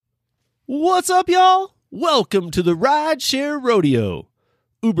What's up, y'all? Welcome to the Rideshare Rodeo,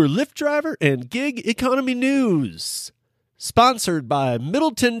 Uber Lyft driver and gig economy news. Sponsored by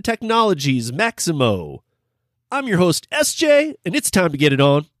Middleton Technologies Maximo. I'm your host, SJ, and it's time to get it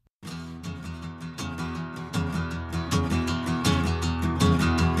on.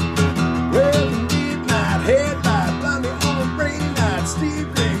 Well, midnight headlight, blindly on a rainy night,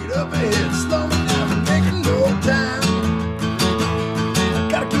 Steve laid up ahead, slowing down and making no time.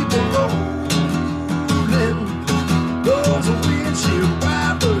 Gotta keep on rolling. Those are windshield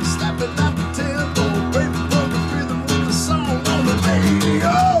wipers slapping out the tempo, breaking from the rhythm with the song on the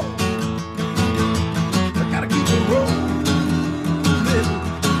radio. I gotta keep on rolling.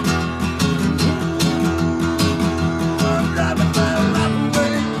 Ooh, I'm driving my life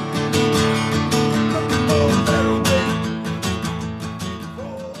away. Looking for a better way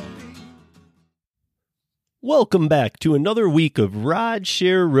for me. Welcome back to another week of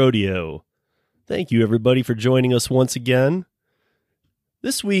Rideshare Rodeo. Thank you, everybody, for joining us once again.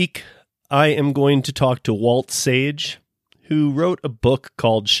 This week, I am going to talk to Walt Sage, who wrote a book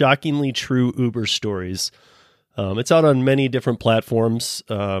called Shockingly True Uber Stories. It's out on many different platforms.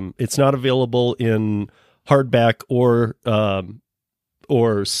 It's not available in hardback or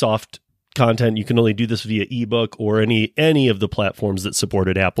soft content. You can only do this via ebook or any of the platforms that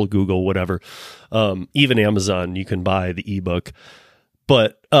supported Apple, Google, whatever. Even Amazon, you can buy the ebook.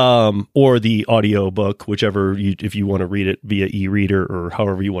 But or the audio book, whichever if you want to read it via e-reader or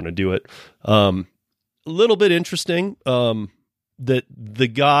however you want to do it. A little bit interesting that the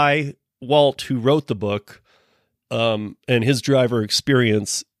guy Walt who wrote the book and his driver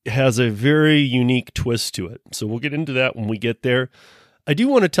experience has a very unique twist to it. So we'll get into that when we get there. I do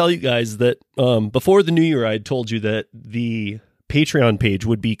want to tell you guys that before the new year, I had told you that the Patreon page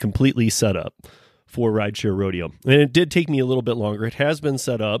would be completely set up for Rideshare Rodeo. And it did take me a little bit longer. It has been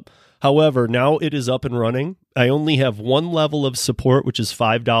set up. However, now it is up and running. I only have one level of support, which is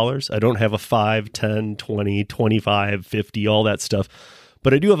 $5. I don't have a $5, $10, $20, $25, $50, all that stuff.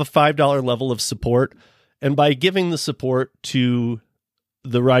 But I do have a $5 level of support. And by giving the support to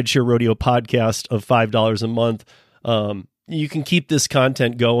the Rideshare Rodeo podcast of $5 a month, you can keep this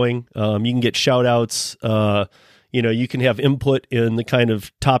content going. You can get shout outs. You can have input in the kind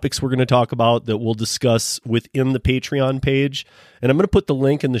of topics we're going to talk about that we'll discuss within the Patreon page. And I'm going to put the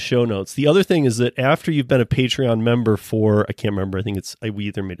link in the show notes. The other thing is that after you've been a Patreon member for, I can't remember, I think we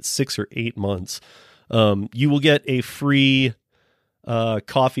either made it 6 or 8 months, you will get a free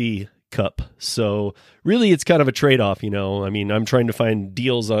coffee cup. So really it's kind of a trade-off, I mean, I'm trying to find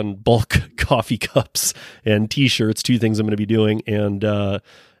deals on bulk coffee cups and t-shirts, 2 things I'm going to be doing. And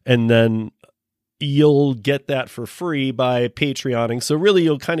then you'll get that for free by Patreoning. So really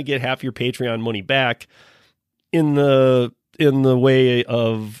you'll kind of get half your Patreon money back in the way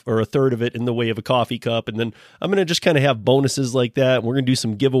of, or a third of it in the way of a coffee cup. And then I'm going to just kind of have bonuses like that. We're going to do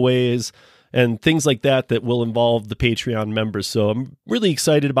some giveaways and things like that will involve the Patreon members. So I'm really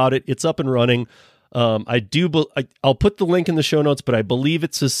excited about it. It's up and running. I'll put the link in the show notes, but I believe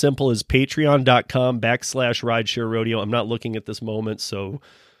it's as simple as patreon.com/Rideshare Rodeo. I'm not looking at this moment, so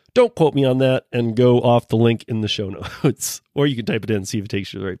don't quote me on that and go off the link in the show notes, or you can type it in and see if it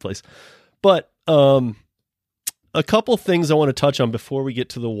takes you to the right place. But a couple things I want to touch on before we get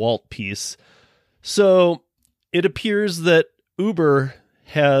to the Walt piece. So it appears that Uber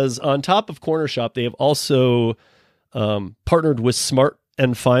has, on top of Cornershop, they have also partnered with Smart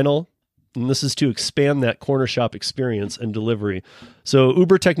and Final, and this is to expand that Cornershop experience and delivery. So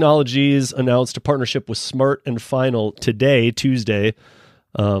Uber Technologies announced a partnership with Smart and Final today, Tuesday.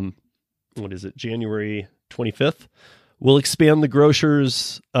 January 25th. We'll expand the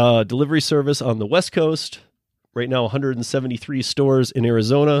grocer's delivery service on the West Coast. Right now, 173 stores in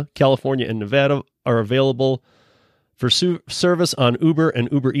Arizona, California, and Nevada are available for service on Uber and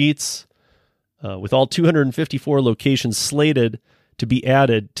Uber Eats, with all 254 locations slated to be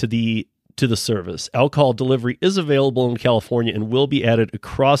added to the service. Alcohol delivery is available in California and will be added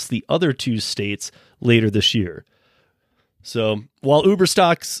across the other 2 states later this year. So while Uber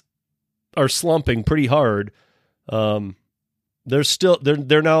stocks are slumping pretty hard, they're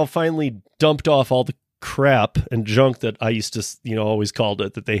now finally dumped off all the crap and junk that I used to, always called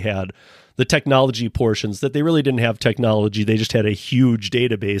it, that they had the technology portions, that they really didn't have technology. They just had a huge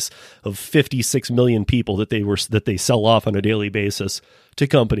database of 56 million people that they sell off on a daily basis to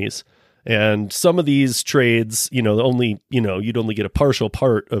companies. And some of these trades, you'd only get a partial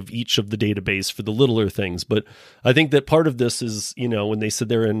part of each of the database for the littler things. But I think that part of this is, when they said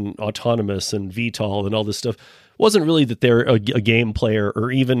they're in autonomous and VTOL and all this stuff, wasn't really that they're a game player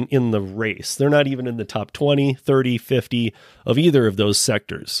or even in the race. They're not even in the top 20, 30, 50 of either of those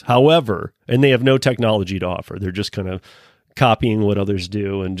sectors. However, and they have no technology to offer. They're just kind of copying what others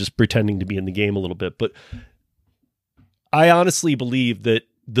do and just pretending to be in the game a little bit. But I honestly believe that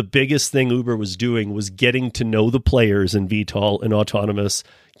the biggest thing Uber was doing was getting to know the players in VTOL and autonomous,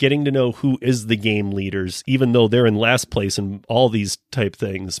 getting to know who is the game leaders, even though they're in last place in all these type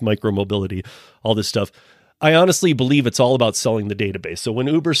things, micromobility, all this stuff. I honestly believe it's all about selling the database. So when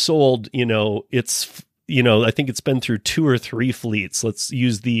Uber sold, it's, I think it's been through 2 or 3 fleets. Let's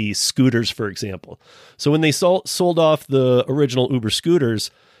use the scooters, for example. So when they sold off the original Uber scooters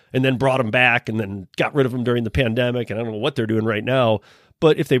and then brought them back and then got rid of them during the pandemic, and I don't know what they're doing right now,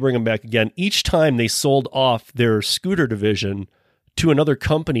 but if they bring them back again, each time they sold off their scooter division to another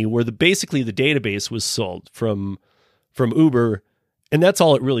company where basically the database was sold from Uber. And that's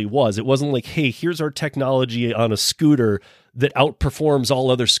all it really was. It wasn't like, hey, here's our technology on a scooter that outperforms all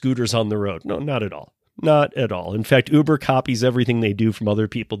other scooters on the road. No, not at all. Not at all. In fact, Uber copies everything they do from other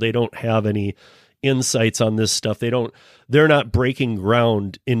people. They don't have any insights on this stuff. They're not breaking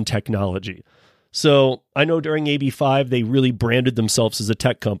ground in technology. So I know during AB5, they really branded themselves as a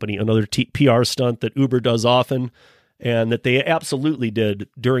tech company, another PR stunt that Uber does often, and that they absolutely did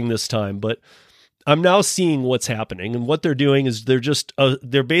during this time. But I'm now seeing what's happening, and what they're doing is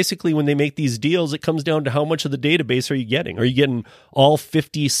they're basically, when they make these deals, it comes down to how much of the database are you getting? Are you getting all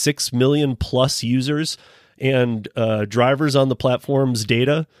 56 million plus users and drivers on the platform's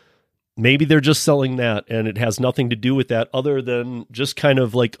data? Maybe they're just selling that, and it has nothing to do with that other than just kind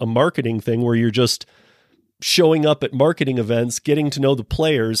of like a marketing thing where you're just showing up at marketing events, getting to know the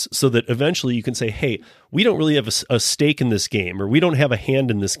players so that eventually you can say, hey, we don't really have a stake in this game, or we don't have a hand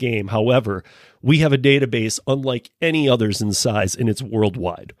in this game. However, we have a database unlike any others in size, and it's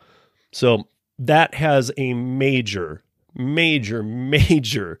worldwide. So that has a major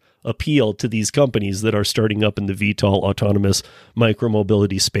appeal to these companies that are starting up in the VTOL autonomous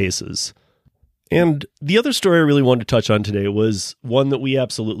micromobility spaces. And the other story I really wanted to touch on today was one that we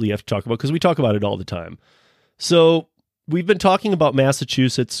absolutely have to talk about because we talk about it all the time. So we've been talking about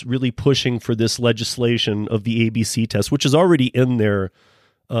Massachusetts really pushing for this legislation of the ABC test, which is already in there.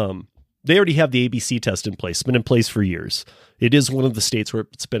 They already have the ABC test in place. It's been in place for years. It is one of the states where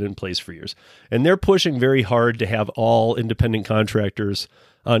it's been in place for years. And they're pushing very hard to have all independent contractors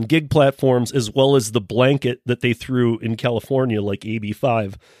on gig platforms, as well as the blanket that they threw in California, like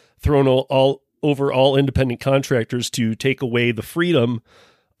AB5, thrown all over all independent contractors to take away the freedom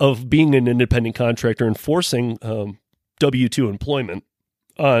of being an independent contractor and forcing W-2 employment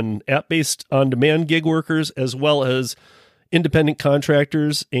on app-based on-demand gig workers, as well as independent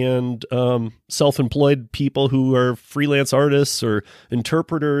contractors and self-employed people who are freelance artists or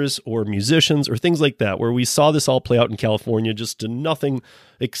interpreters or musicians or things like that, where we saw this all play out in California, just to nothing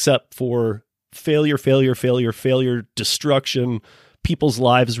except for failure, destruction, people's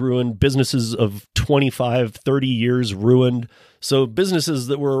lives ruined, businesses of 25, 30 years ruined. So businesses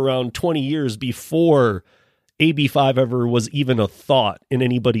that were around 20 years before AB5 ever was even a thought in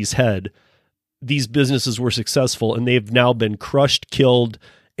anybody's head, these businesses were successful, and they've now been crushed, killed,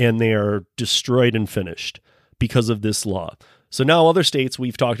 and they are destroyed and finished because of this law. So now other states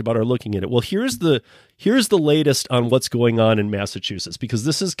we've talked about are looking at it. Well, here's the latest on what's going on in Massachusetts, because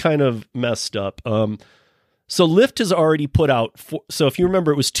this is kind of messed up. So Lyft has already put out, so if you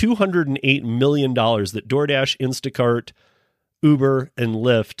remember, it was $208 million that DoorDash, Instacart, Uber, and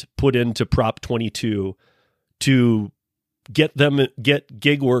Lyft put into Prop 22 to get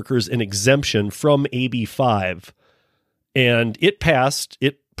gig workers an exemption from AB5, and it passed.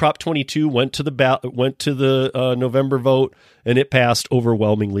 Prop 22 went to the November vote, and it passed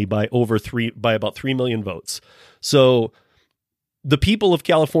overwhelmingly by about 3 million votes. So the people of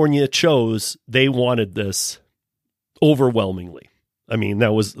California they wanted this overwhelmingly. I mean,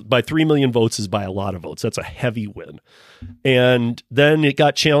 that was by 3 million votes is by a lot of votes. That's a heavy win. And then it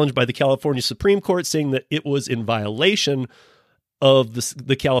got challenged by the California Supreme Court, saying that it was in violation of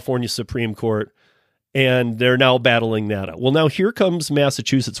the California Supreme Court, and they're now battling that out. Well, now here comes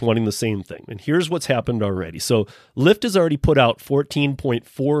Massachusetts wanting the same thing, and here's what's happened already. So Lyft has already put out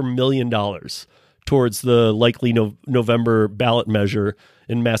 $14.4 million towards the likely November ballot measure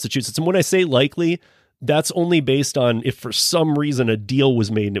in Massachusetts. And when I say likely, that's only based on if for some reason a deal was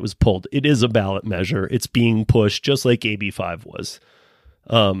made and it was pulled. It is a ballot measure. It's being pushed just like AB5 was.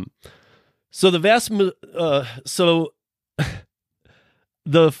 So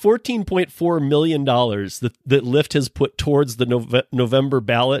the $14.4 million that Lyft has put towards the November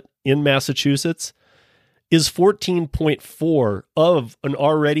ballot in Massachusetts is 14.4 of an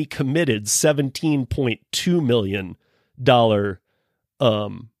already committed $17.2 million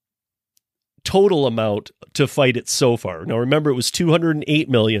total amount to fight it so far. Now, remember, it was $208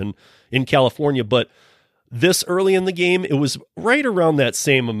 million in California, but this early in the game, it was right around that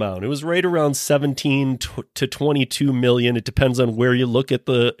same amount. It was right around 17 to 22 million. It depends on where you look at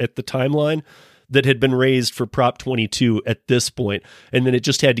the timeline that had been raised for Prop 22 at this point. And then it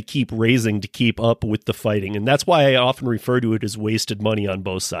just had to keep raising to keep up with the fighting. And that's why I often refer to it as wasted money on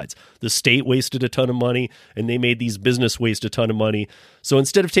both sides. The state wasted a ton of money, and they made these business waste a ton of money. So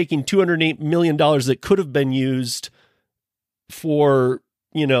instead of taking $208 million that could have been used for,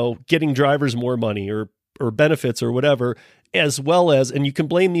 getting drivers more money or benefits or whatever, as well as, and you can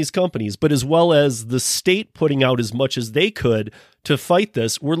blame these companies, but as well as the state putting out as much as they could to fight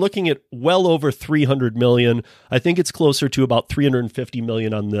this, we're looking at well over 300 million. I think it's closer to about 350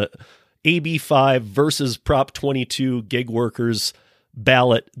 million on the AB5 versus Prop 22 gig workers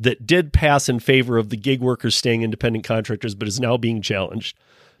ballot that did pass in favor of the gig workers staying independent contractors, but is now being challenged.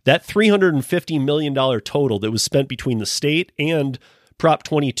 That $350 million total that was spent between the state and Prop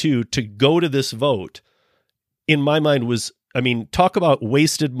 22 to go to this vote, in my mind, was, talk about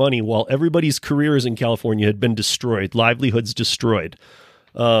wasted money while everybody's careers in California had been destroyed, livelihoods destroyed.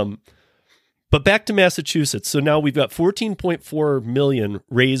 But back to Massachusetts. So now we've got 14.4 million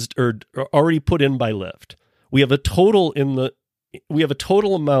raised or already put in by Lyft. We have a total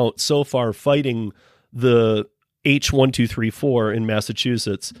amount so far fighting the H1234 in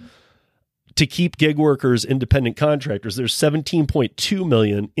Massachusetts to keep gig workers independent contractors. There's 17.2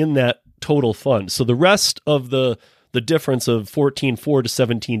 million in that total fund. So the rest of the difference of 14.4 to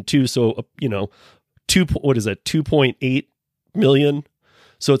 17.2, so 2.8 million.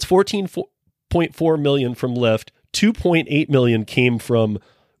 So it's 14.4 million from Lyft. 2.8 million came from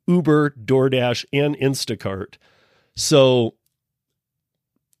Uber, DoorDash, and Instacart. So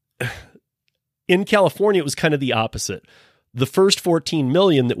in California, it was kind of the opposite. The first 14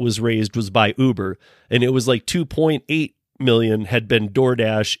 million that was raised was by Uber, and it was like 2.8 million had been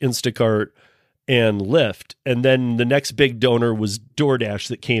DoorDash, Instacart, and Lyft. And then the next big donor was DoorDash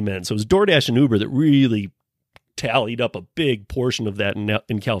that came in. So it was DoorDash and Uber that really tallied up a big portion of that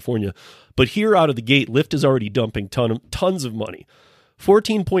in California. But here out of the gate, Lyft is already dumping tons of money.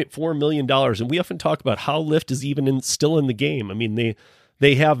 $14.4 million. And we often talk about how Lyft is even still in the game.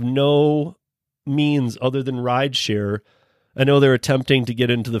 They have no means other than rideshare. I know they're attempting to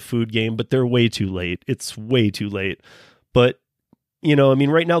get into the food game, but they're way too late. It's way too late. But,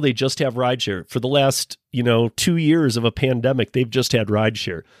 right now they just have rideshare. For the last, 2 years of a pandemic, they've just had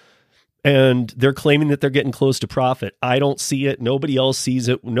rideshare. And they're claiming that they're getting close to profit. I don't see it. Nobody else sees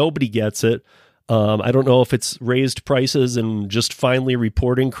it. Nobody gets it. I don't know if it's raised prices and just finally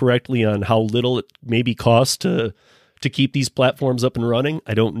reporting correctly on how little it maybe costs to keep these platforms up and running.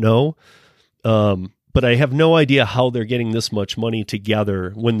 I don't know. But I have no idea how they're getting this much money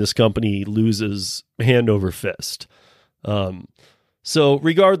together when this company loses hand over fist. So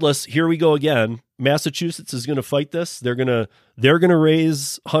regardless, here we go again. Massachusetts is going to fight this. They're going to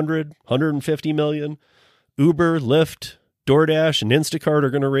raise 150 million. Uber, Lyft, DoorDash, and Instacart are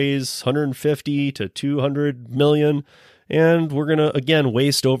going to raise 150 to 200 million. And we're going to, again,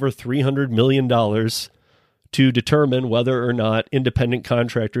 waste over $300 million to determine whether or not independent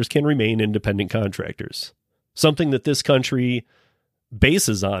contractors can remain independent contractors. Something that this country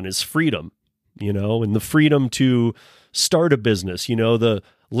bases on is freedom, and the freedom to start a business, the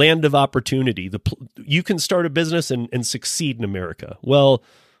land of opportunity. You can start a business and succeed in America. Well,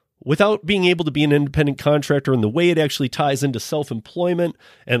 without being able to be an independent contractor and the way it actually ties into self-employment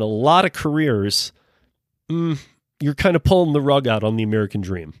and a lot of careers, you're kind of pulling the rug out on the American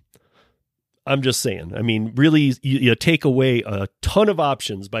dream. I'm just saying. Really, you take away a ton of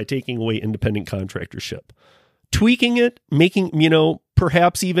options by taking away independent contractorship. Tweaking it, making,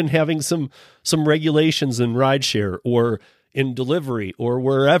 perhaps even having some regulations in rideshare or in delivery or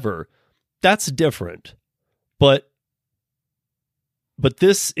wherever, that's different. But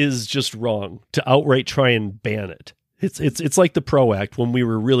this is just wrong to outright try and ban it. It's like the PRO Act when we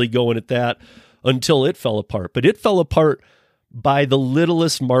were really going at that until it fell apart. But it fell apart by the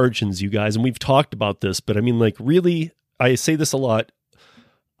littlest margins, you guys. And we've talked about this, but really, I say this a lot.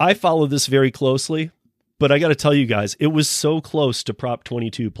 I follow this very closely, but I got to tell you guys, it was so close to Prop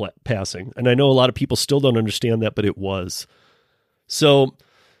 22 passing. And I know a lot of people still don't understand that, but it was. So,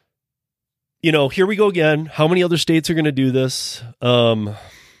 here we go again. How many other states are going to do this? I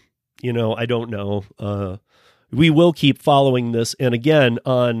don't know. we will keep following this. And again,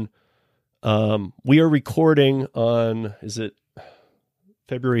 we are recording on, is it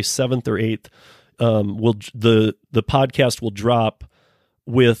February 7th or 8th? The podcast will drop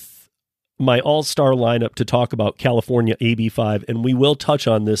with my all-star lineup to talk about California AB5, and we will touch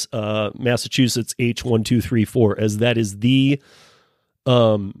on this Massachusetts H1234, as that is the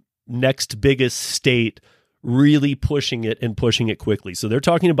next biggest state really pushing it and pushing it quickly. So they're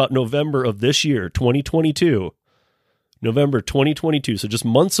talking about November of this year, 2022. November 2022, so just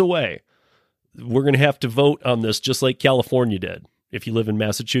months away. We're going to have to vote on this just like California did. If you live in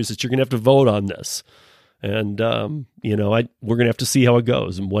Massachusetts, you're going to have to vote on this. And, we're going to have to see how it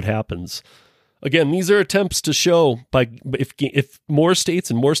goes and what happens. Again, these are attempts to show if more states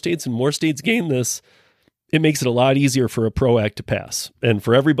and more states and more states gain this, it makes it a lot easier for a PRO Act to pass and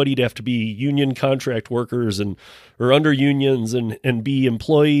for everybody to have to be union contract workers or under unions and be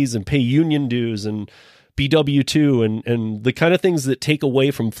employees and pay union dues and be W-2 and the kind of things that take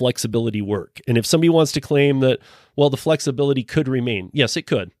away from flexibility work. And if somebody wants to claim that, well, the flexibility could remain, yes, it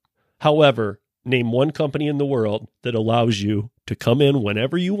could. However, name one company in the world that allows you to come in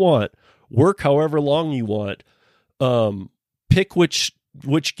whenever you want, work however long you want, pick which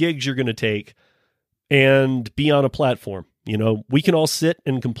gigs you're going to take, and be on a platform. We can all sit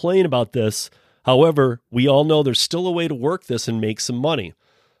and complain about this. However, we all know there's still a way to work this and make some money.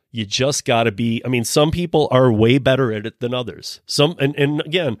 You just got to be, some people are way better at it than others. And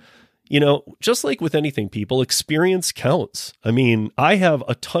again, just like with anything, people, experience counts. I have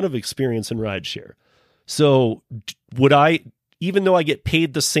a ton of experience in rideshare. So would I, even though I get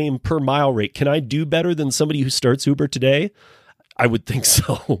paid the same per mile rate, can I do better than somebody who starts Uber today? I would think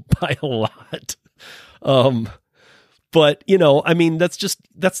so by a lot. But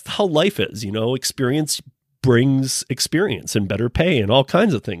that's how life is, experience brings experience and better pay and all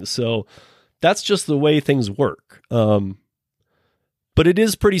kinds of things. So that's just the way things work. But it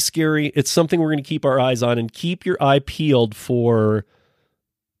is pretty scary. It's something we're going to keep our eyes on, and keep your eye peeled for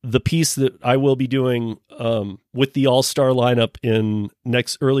the piece that I will be doing with the all-star lineup in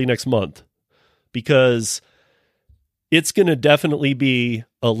early next month, because it's going to definitely be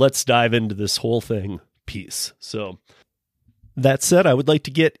a let's dive into this whole thing piece. So that said, I would like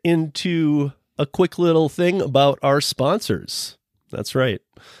to get into a quick little thing about our sponsors. That's right.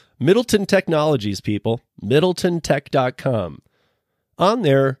 Middleton Technologies, people. MiddletonTech.com. On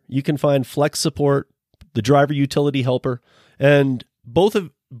there, you can find Flex Support, the Driver Utility Helper, and both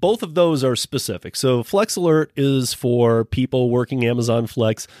of those are specific. So Flex Alert is for people working Amazon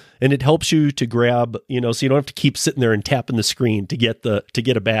Flex, and it helps you to grab, so you don't have to keep sitting there and tapping the screen to get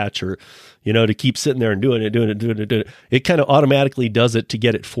a batch, or, to keep sitting there and doing it. It kind of automatically does it to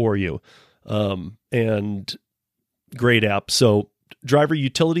get it for you. And great app. So Driver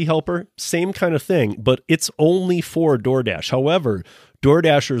Utility Helper, same kind of thing, but it's only for DoorDash. However,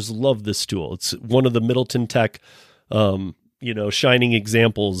 DoorDashers love this tool. It's one of the Middleton Tech, shining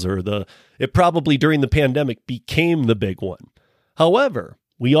examples, it probably during the pandemic became the big one. However,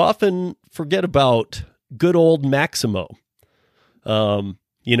 we often forget about good old Maximo,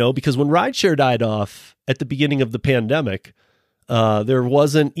 because when rideshare died off at the beginning of the pandemic, there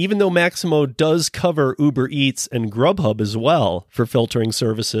wasn't, even though Maximo does cover Uber Eats and Grubhub as well for filtering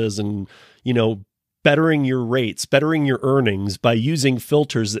services and, bettering your rates, bettering your earnings by using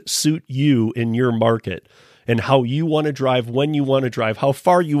filters that suit you in your market and how you want to drive, when you want to drive, how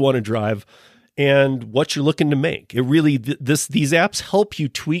far you want to drive, and what you're looking to make. It really, these apps help you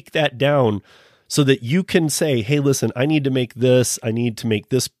tweak that down so that you can say, hey, listen, I need to make this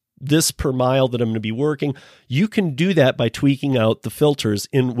per mile that I'm going to be working. You can do that by tweaking out the filters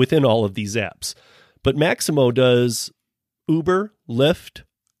within all of these apps. But Maximo does Uber, Lyft,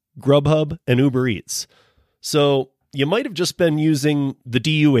 Grubhub, and Uber Eats. So you might have just been using the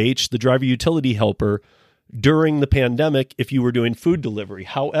DUH, the Driver Utility Helper, during the pandemic if you were doing food delivery.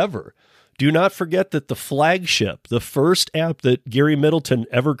 However, do not forget that the flagship, the first app that Gary Middleton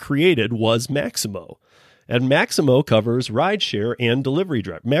ever created, was Maximo. And Maximo covers rideshare and delivery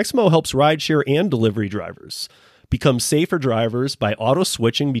drive. Maximo helps rideshare and delivery drivers become safer drivers by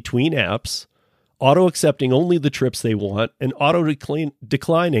auto-switching between apps, auto-accepting only the trips they want, and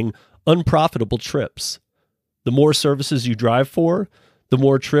auto-declining unprofitable trips. The more services you drive for, the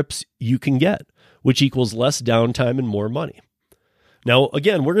more trips you can get, which equals less downtime and more money. Now,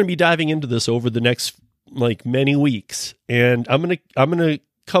 again, we're going to be diving into this over the next many weeks, and I'm going to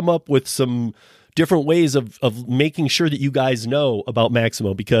come up with some different ways of making sure that you guys know about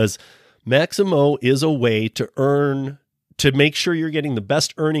Maximo, because Maximo is a way to make sure you're getting the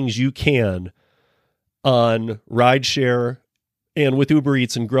best earnings you can on rideshare and with Uber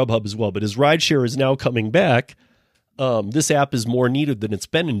Eats and Grubhub as well. But as rideshare is now coming back, this app is more needed than it's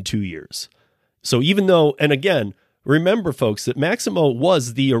been in 2 years. So even though, and again, remember folks, that Maximo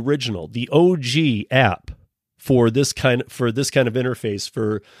was the original, the OG app for this kind of interface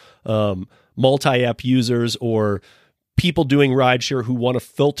for multi-app users or people doing rideshare who want to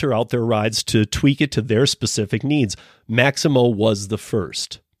filter out their rides to tweak it to their specific needs. Maximo was the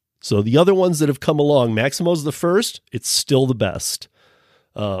first. So the other ones that have come along, Maximo's the first. It's still the best.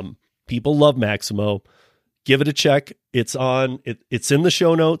 People love Maximo. Give it a check. It's in the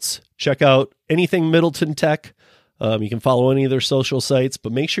show notes. Check out anything Middleton Tech. You can follow any of their social sites,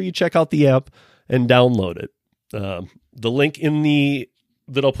 but make sure you check out the app and download it. The link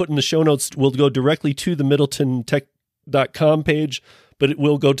that I'll put in the show notes will go directly to the middletontech.com page, but it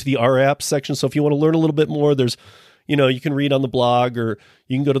will go to the Our Apps section. So if you want to learn a little bit more, there's, you can read on the blog, or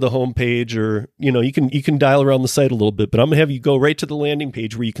you can go to the homepage, or, you can dial around the site a little bit, but I'm going to have you go right to the landing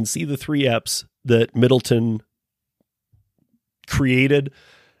page where you can see the 3 apps that Middleton created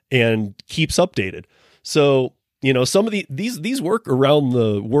and keeps updated. So, some of these work around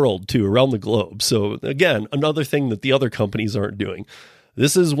the world too, around the globe. So again, another thing that the other companies aren't doing.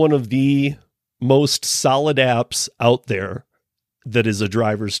 This is one of the most solid apps out there that is a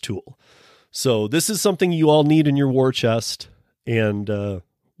driver's tool. So this is something you all need in your war chest. And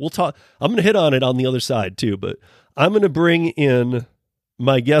we'll talk. I'm going to hit on it on the other side too, but I'm going to bring in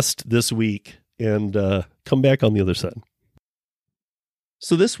my guest this week and come back on the other side.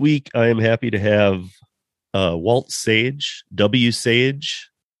 So this week I am happy to have Walt Sage, W. Sage,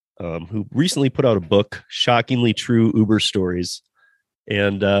 who recently put out a book, Shockingly True Uber Stories.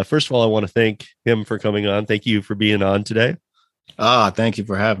 And first of all, I want to thank him for coming on. Thank you for being on today. Thank you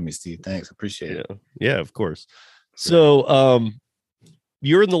for having me, Steve. Thanks. Appreciate it. Yeah, of course. So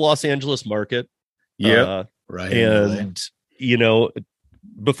you're in the Los Angeles market. Yeah. Right. And,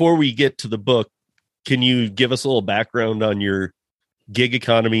 before we get to the book, can you give us a little background on your gig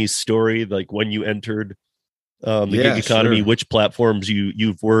economy story? Like when you entered the gig economy, sure. Which platforms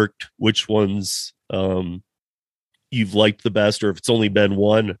you've worked, which ones you've liked the best, or if it's only been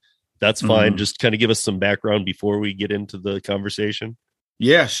one, that's fine. Just kind of give us some background before we get into the conversation.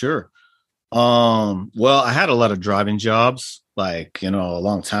 Yeah, sure. Well, I had a lot of driving jobs, like, a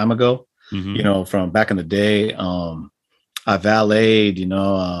long time ago, from back in the day. I valeted,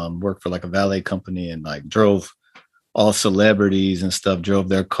 worked for like a valet company and like drove all celebrities and stuff, drove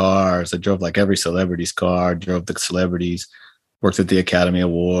their cars. I drove like every celebrity's car, drove the celebrities, worked at the Academy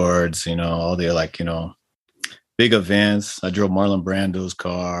Awards, all the big events. I drove Marlon Brando's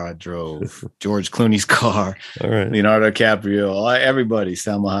car. I drove George Clooney's car. All right. Leonardo DiCaprio, everybody,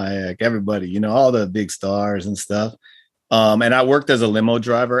 Salma Hayek, everybody, all the big stars and stuff. And I worked as a limo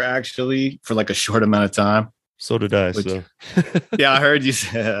driver actually for like a short amount of time. So did I. So yeah, I heard you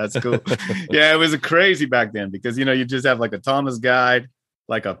say that. That's cool. Yeah, it was crazy back then because, you just have like a Thomas guide,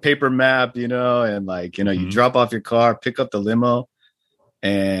 like a paper map, and like, you drop off your car, pick up the limo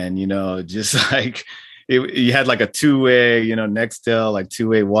and, just like, you had like a two-way, Nextel, like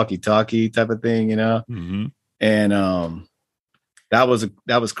two-way walkie-talkie type of thing, and that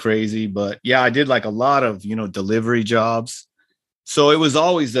was crazy. But yeah, I did like a lot of, delivery jobs. So it was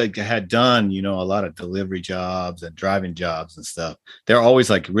always like I had done, a lot of delivery jobs and driving jobs and stuff. They're always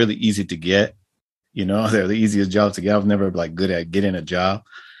like really easy to get, they're the easiest jobs to get. I was never like good at getting a job.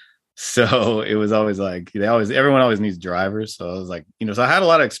 So it was always like, everyone always needs drivers. So I was like, so I had a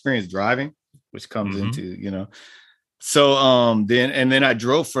lot of experience driving, which comes into, so then I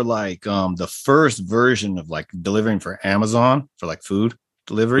drove for like the first version of like delivering for Amazon for like food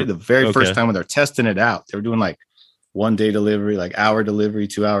delivery. The very first time when they're testing it out, they were doing like 1 day delivery, like hour delivery,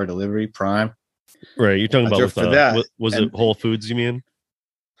 2 hour delivery, Prime. Right. You're talking about for that. Was it Whole Foods, you mean?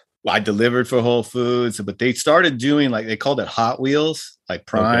 I delivered for Whole Foods, but they started doing like, they called it Hot Wheels, like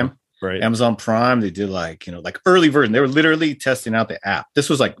Prime. Okay. Right. Amazon Prime. They did like, like early version. They were literally testing out the app. This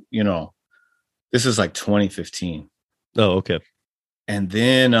was like, this is like 2015. Oh, okay. And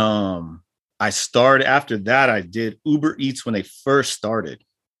then I started after that. I did Uber Eats when they first started.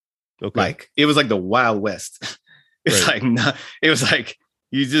 Okay. Like it was like the Wild West. It's right. Like it was like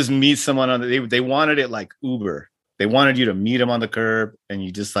you just meet someone on they wanted it like Uber. They wanted you to meet them on the curb, and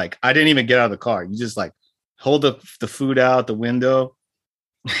you just like I didn't even get out of the car. You just like hold the food out the window,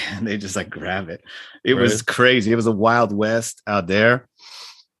 and they just like grab it. It was crazy. It was a Wild West out there.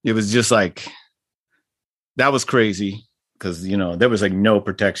 It was just like that was crazy because there was like no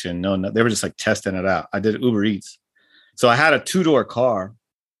protection. No, they were just like testing it out. I did Uber Eats, so I had a 2-door car.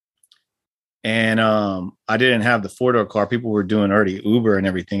 And I didn't have the 4-door car. People were doing already Uber and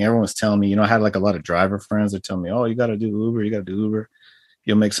everything. Everyone was telling me, you know, I had like a lot of driver friends that tell me, oh, you got to do Uber. You got to do Uber.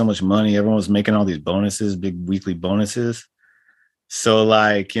 You'll make so much money. Everyone was making all these bonuses, big weekly bonuses. So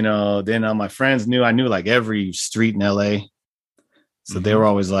like, you know, then my friends knew, I knew like every street in LA. So they were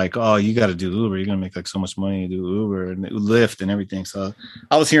always like, oh, you got to do Uber. You're going to make like so much money to do Uber and Lyft and everything. So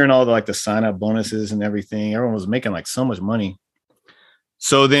I was hearing all the like the sign up bonuses and everything. Everyone was making like so much money.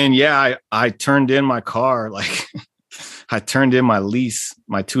 So then, yeah, I turned in my car. Like I turned in my lease,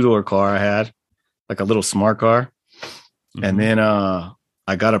 my 2-door car I had, like a little smart car. And then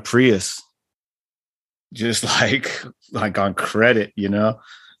I got a Prius, just like on credit, you know,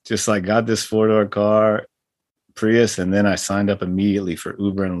 just like got this 4-door car Prius. And then I signed up immediately for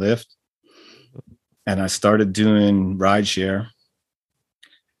Uber and Lyft. And I started doing rideshare.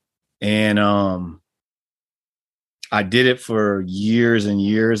 And I did it for years and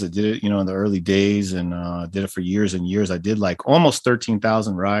years. I did it, you know, in the early days, and did it for years and years. I did like almost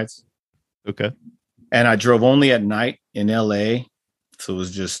 13,000 rides. Okay. And I drove only at night in LA. So it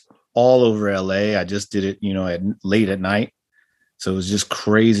was just all over LA. I just did it, you know, late at night. So it was just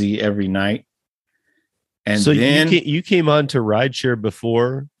crazy every night. And so then you came on to rideshare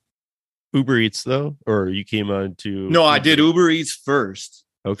before Uber Eats though, or you came on to? No, I did Uber Eats first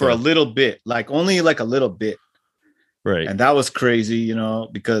for a little bit, like only like a little bit. Right. And that was crazy, you know,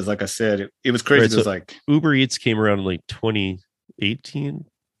 because like I said, it was crazy. Right, it was like Uber Eats came around in like 2018.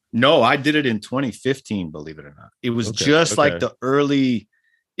 No, I did it in 2015, believe it or not. It was just like the early,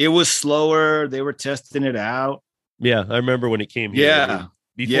 it was slower. They were testing it out. Yeah, I remember when it came here. Yeah. I mean,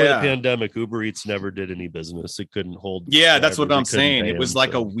 before the pandemic, Uber Eats never did any business. It couldn't hold. Yeah, that's what I'm saying. It was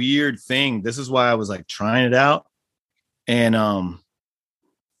like a weird thing. This is why I was like trying it out. And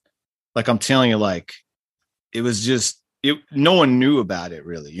like I'm telling you, like it was just no one knew about it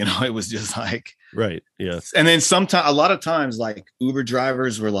really. You know, it was just like right. Yeah. And then a lot of times like Uber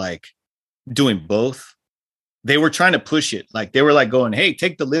drivers were like doing both. They were trying to push it. Like they were like going, hey,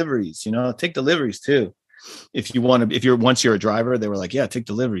 take deliveries, you know, take deliveries too. If you want to, once you're a driver, they were like, yeah, take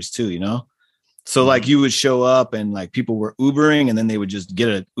deliveries too, you know? So like you would show up and like people were Ubering and then they would just get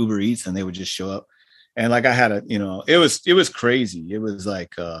an Uber Eats and they would just show up. And like I had a, you know, it was crazy. It was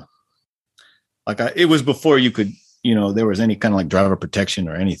like it was before you could, you know, there was any kind of like driver protection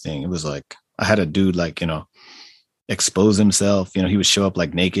or anything. It was like, I had a dude like, you know, expose himself, you know, he would show up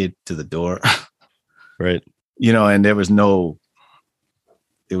like naked to the door. Right. You know, and there was just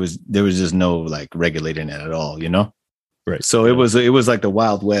no like regulating it at all, you know? Right. So it was like the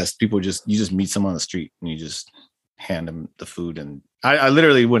Wild West. People you just meet someone on the street and you just hand them the food. And I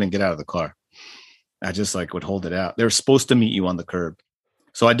literally wouldn't get out of the car. I just like would hold it out. They were supposed to meet you on the curb.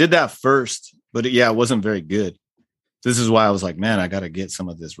 So I did that first, but it wasn't very good. This is why I was like, man, I got to get some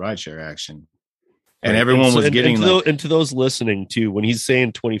of this rideshare action. And everyone was getting and to those listening too, when he's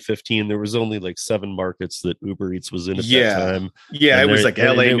saying 2015, there was only like 7 markets that Uber Eats was in at that time. Yeah, and it was like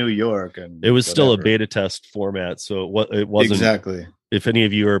LA, New York, and it was still a beta test format, so it wasn't exactly. If any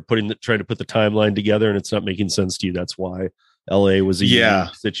of you are trying to put the timeline together and it's not making sense to you, that's why LA was a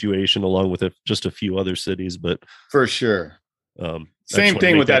unique situation, along with just a few other cities. But for sure, same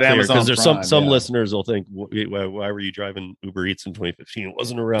thing with that Amazon, because there's some listeners will think, why were you driving Uber Eats in 2015? It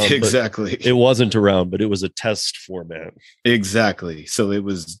wasn't around. Exactly. It wasn't around, but it was a test format. Exactly. So it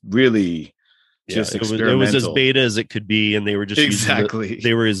was really just experimental. It was as beta as it could be. And they were just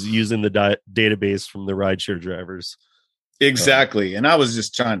using the database from the rideshare drivers. Exactly. And I was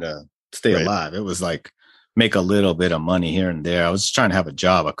just trying to stay alive. It was like make a little bit of money here and there. I was just trying to have a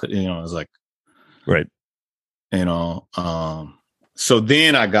job. I could, you know, it was like, right. You know, so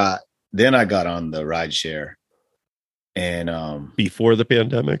then I got on the rideshare, and before the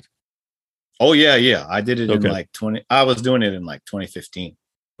pandemic. Oh yeah, I did it in like I was doing it in like 2015.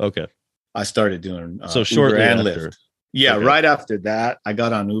 Okay, I started doing so shortly Uber and after. Lyft. Yeah, right after that, I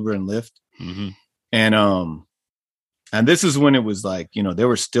got on Uber and Lyft, and this is when it was like, you know, there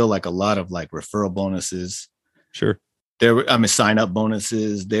were still like a lot of like referral bonuses. Sure, there were sign up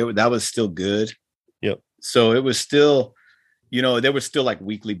bonuses. That was still good. Yep. So it was still, you know, there was still like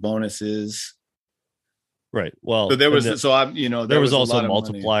weekly bonuses. Right. Well, so there was, there was also a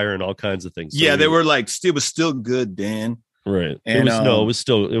multiplier and all kinds of things. So yeah, they were like, it was still good then. Right. And it was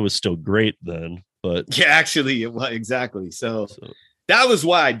still great then, but yeah, actually it was exactly. So that was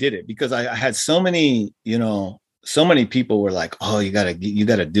why I did it, because I had so many, you know, so many people were like, oh, you gotta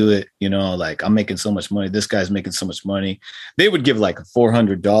do it. You know, like I'm making so much money. This guy's making so much money. They would give like a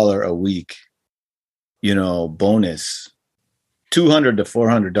 $400 a week, you know, bonus, $200 to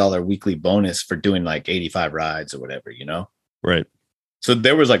 $400 weekly bonus for doing like 85 rides or whatever, you know? Right. So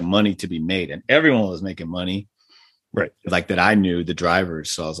there was like money to be made, and everyone was making money. Right. Like that I knew the drivers.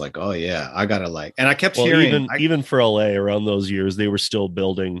 So I was like, oh yeah, I gotta like, and I kept Well, hearing even for LA around those years, they were still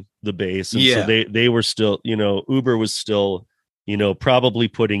building the base. And Yeah. so they were still, Uber was still, probably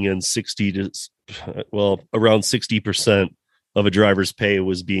putting in 60 to, well, around 60% of a driver's pay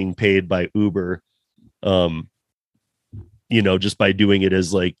was being paid by Uber. Just by doing it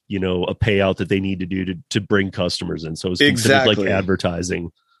as like, a payout that they need to do to bring customers in. So it was considered like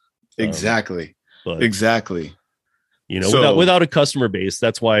advertising. Exactly. But exactly. Without a customer base,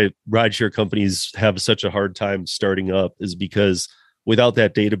 that's why rideshare companies have such a hard time starting up, is because without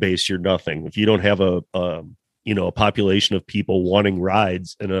that database, you're nothing. If you don't have a population of people wanting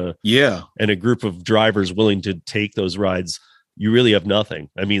rides and a group of drivers willing to take those rides, you really have nothing.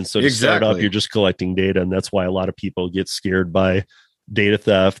 I mean, so to start up, you're just collecting data. And that's why a lot of people get scared by data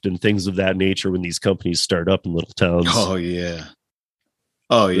theft and things of that nature when these companies start up in little towns. Oh yeah,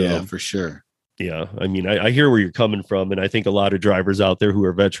 for sure. Yeah. I mean, I hear where you're coming from. And I think a lot of drivers out there who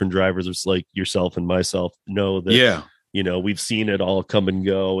are veteran drivers, it's like yourself and myself, know that, we've seen it all come and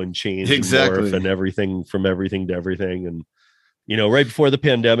go and change and morph and everything from everything to everything. And, right before the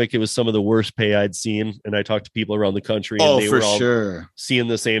pandemic, it was some of the worst pay I'd seen. And I talked to people around the country and they were all seeing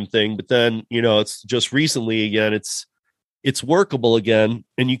the same thing. But then, it's just recently again, it's workable again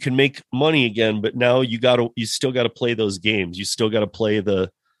and you can make money again. But now you still got to play those games. You still got to play the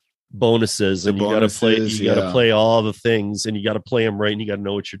bonuses and you got to play all the things, and you got to play them right, and you got to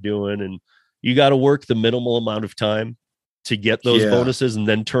know what you're doing, and you got to work the minimal amount of time to get those bonuses and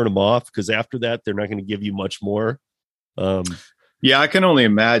then turn them off, because after that they're not going to give you much more. I can only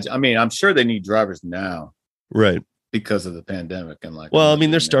imagine. I mean, I'm sure they need drivers now, right, because of the pandemic and like. Well, I mean,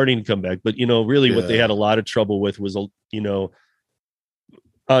 they're starting to come back, but really what they had a lot of trouble with was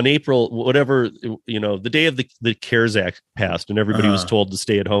on April, whatever, the day of the CARES Act passed and everybody was told to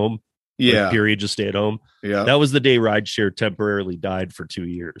stay at home. Period. Just stay at home. Yeah. That was the day rideshare temporarily died for 2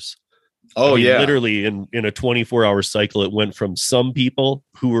 years. Literally in a 24-hour cycle, it went from some people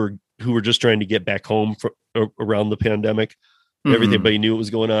who were just trying to get back home around the pandemic, everybody knew what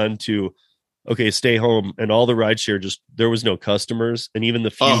was going on, to, okay, stay home. And all the rideshare, there was no customers. And even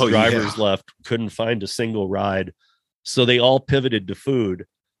the few drivers left couldn't find a single ride. So they all pivoted to food.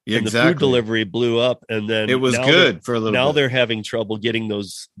 And the food delivery blew up, and then it was good for a little bit. Now they're having trouble getting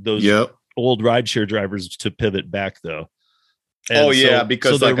those old rideshare drivers to pivot back, though. And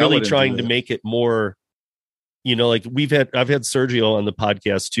because they're really trying to make it more, like I've had Sergio on the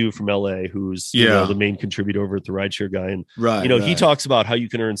podcast too from LA, who's the main contributor over at the Rideshare Guy, and he talks about how you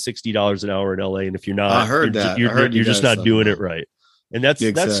can earn $60 an hour in LA, and if you're not, you're just not doing it right. And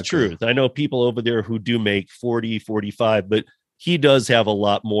that's truth. I know people over there who do make 40, 45, but he does have a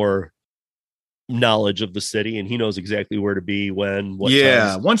lot more knowledge of the city, and he knows exactly where to be when. What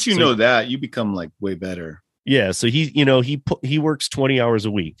times. Once you know that, you become like way better. Yeah. So he works 20 hours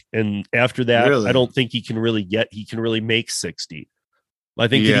a week, and after that, I don't think he can really make 60. I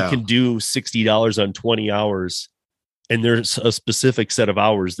think that he can do $60 on 20 hours, and there's a specific set of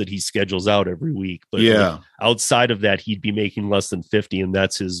hours that he schedules out every week. But outside of that, he'd be making less than 50, and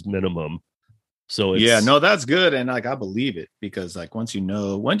that's his minimum. So that's good. And like, I believe it, because like, once you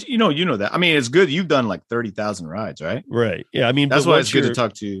know that, I mean, it's good. You've done like 30,000 rides, right? Right. Yeah. I mean, that's why it's good to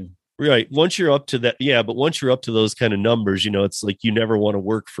talk to you. Right. Once you're up to that. Yeah. But once you're up to those kind of numbers, it's like, you never want to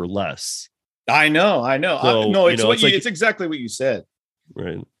work for less. I know. So, it's exactly what you said.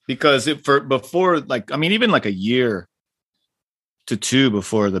 Right. Because before, like, I mean, even like a year to two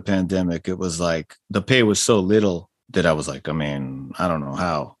before the pandemic, it was like the pay was so little that I was like, I mean, I don't know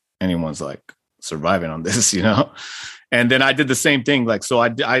how anyone's like surviving on this, and then I did the same thing. Like, so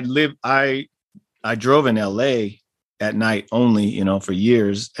I drove in LA at night only, for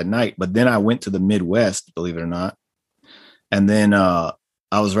years at night, but then I went to the Midwest, believe it or not. And then I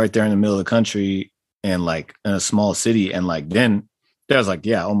was right there in the middle of the country and like in a small city. And like, then there's like,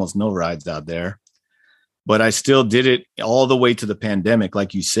 almost no rides out there, but I still did it all the way to the pandemic,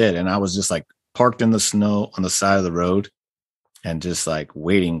 like you said. And I was just like parked in the snow on the side of the road and just like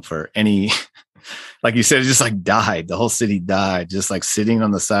waiting for any, like you said, it just like died. The whole city died, just like sitting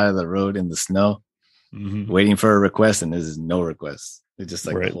on the side of the road in the snow, waiting for a request. And there's no request. It just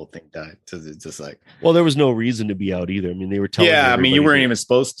like the whole thing died. So it's just like, well, there was no reason to be out either. I mean, they were telling I mean, you weren't even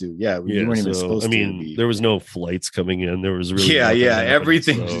supposed to. You weren't even supposed to. I mean, there was no flights coming in. There was really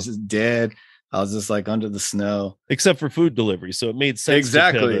everything was just dead. I was just like under the snow, except for food delivery. So it made sense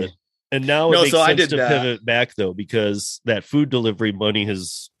to pivot. And now it makes sense to pivot back, though, because that food delivery money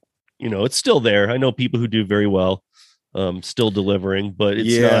has, it's still there. I know people who do very well. still delivering, but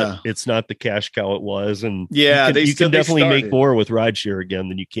it's not the cash cow it was. And you can definitely make more with rideshare again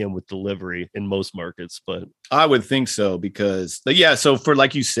than you can with delivery in most markets. But I would think so, because so for,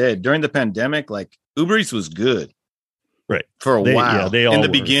 like you said, during the pandemic, like Uber Eats was good. Right. For a while. They all in the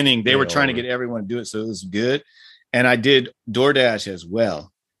were. beginning, they were trying to get everyone to do it. So it was good. And I did DoorDash as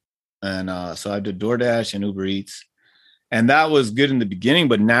well. And so I did DoorDash and Uber Eats. And that was good in the beginning,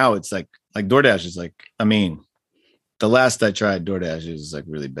 but now it's like DoorDash is like, I mean, the last I tried DoorDash is like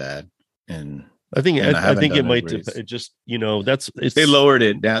really bad. And I think it might it just, they lowered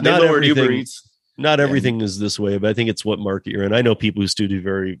it down. They lowered Uber Eats. Not everything is this way, but I think it's what market you're in. I know people who still do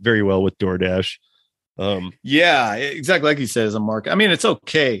very, very well with DoorDash. Yeah, exactly. Like you said, as a market. I mean, it's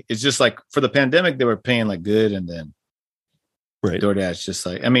okay. It's just like for the pandemic, they were paying like good, and then DoorDash just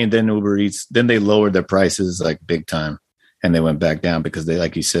like, I mean, then Uber Eats, then they lowered their prices like big time, and they went back down because they,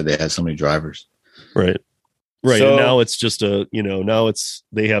 like you said, they had so many drivers. Right. So, and now it's just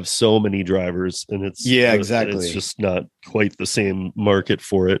they have so many drivers, and exactly. It's just not quite the same market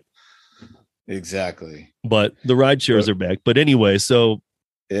for it. Exactly. But the ride shares are back. But anyway, so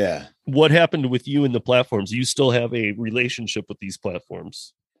yeah. What happened with you and the platforms? Do you still have a relationship with these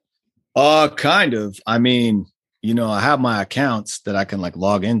platforms? Kind of. I mean, I have my accounts that I can like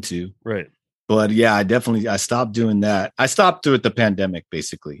log into. Right. But yeah, I stopped doing that. I stopped with the pandemic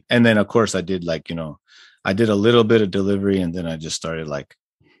basically. And then of course I did I did a little bit of delivery, and then I just started like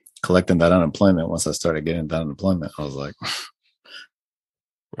collecting that unemployment. Once I started getting that unemployment, I was like,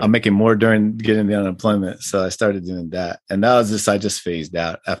 I'm making more during getting the unemployment. So I started doing that. And that was I just phased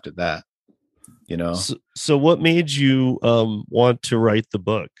out after that, So what made you want to write the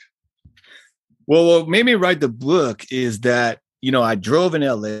book? Well, what made me write the book is that, I drove in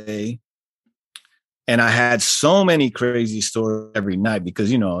LA and I had so many crazy stories every night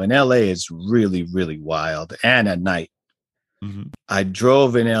because, in LA, it's really, really wild. And at night, I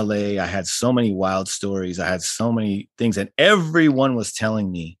drove in LA. I had so many wild stories. I had so many things, and everyone was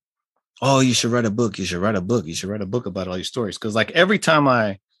telling me, "Oh, you should write a book. You should write a book. You should write a book about all your stories." Because like every time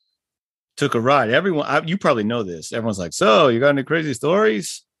I took a ride, you probably know this. Everyone's like, "So you got any crazy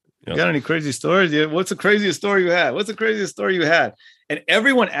stories? You got any crazy stories? Yeah, what's the craziest story you had? What's the craziest story you had?" And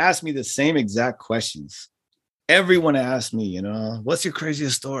everyone asked me the same exact questions. Everyone asked me, what's your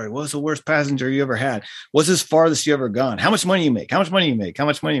craziest story? What's the worst passenger you ever had? What's the farthest you ever gone? How much money you make? How much money you make? How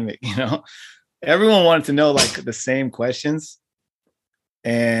much money you make? Everyone wanted to know like the same questions.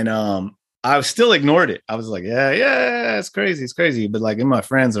 And I still ignored it. I was like, yeah, it's crazy. It's crazy. But like, and my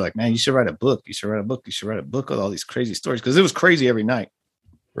friends are like, man, you should write a book. You should write a book. You should write a book with all these crazy stories. Cause it was crazy every night.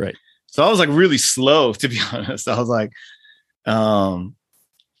 Right. So I was like really slow, to be honest. I was like,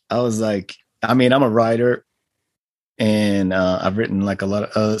 I mean, I'm a writer. And I've written like a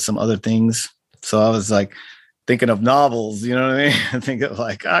lot of some other things. So I was like thinking of novels, you know what I mean? I think of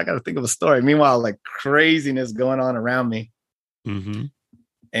like, I got to think of a story. Meanwhile, like craziness going on around me. Mm-hmm.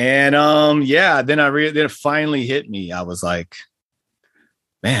 And then then it finally hit me. I was like,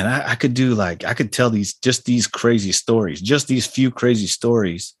 man, I could tell these crazy stories, just these few crazy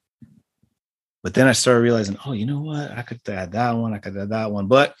stories. But then I started realizing, oh, you know what? I could add that one. I could add that one.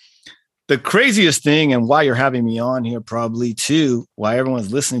 But the craziest thing, and why you're having me on here probably too, why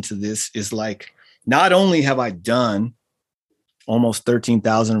everyone's listening to this, is like, not only have I done almost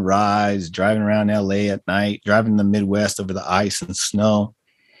 13,000 rides, driving around LA at night, driving the Midwest over the ice and snow.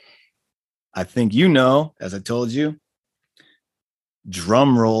 I think as I told you,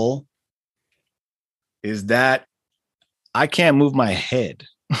 drum roll, is that I can't move my head.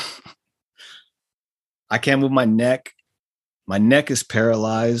 I can't move my neck. My neck is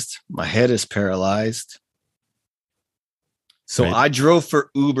paralyzed. My head is paralyzed. So I drove for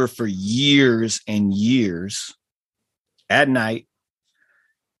Uber for years and years at night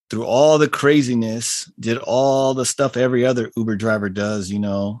through all the craziness, did all the stuff every other Uber driver does,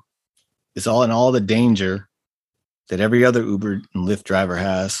 It's all in all the danger that every other Uber and Lyft driver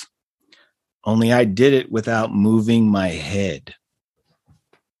has. Only I did it without moving my head.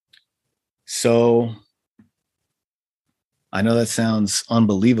 So I know that sounds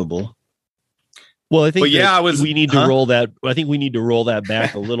unbelievable. Well, I think we need to roll that. I think we need to roll that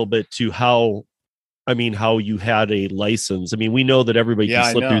back a little bit to how you had a license. I mean, we know that everybody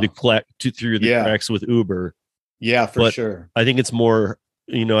can slip through the cracks with Uber. Yeah, for sure. I think it's more,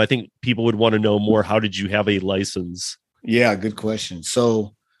 I think people would want to know more. How did you have a license? Yeah, good question.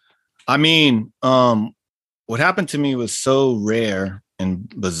 So, I mean, what happened to me was so rare and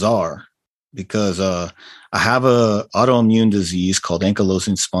bizarre because I have a autoimmune disease called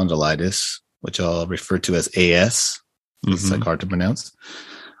ankylosing spondylitis, which I'll refer to as AS. It's like hard to pronounce.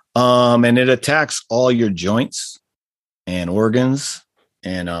 And it attacks all your joints. and organs.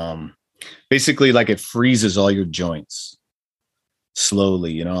 And basically like it freezes all your joints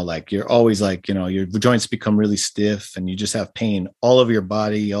slowly, you know, like you're always like, you know, your joints become really stiff and you just have pain all over your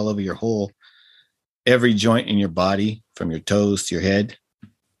body, all over your whole, every joint in your body, from your toes to your head,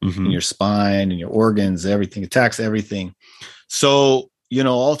 and your spine and your organs, everything attacks everything. So, you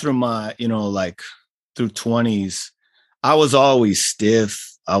know, all through my, you know, like through 20s, I was always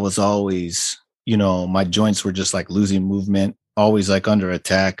stiff. I was always, you know, my joints were just like losing movement, always like under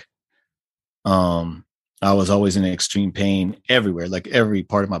attack. I was always in extreme pain everywhere, like every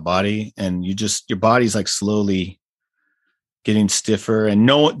part of my body. And your body's like slowly getting stiffer, and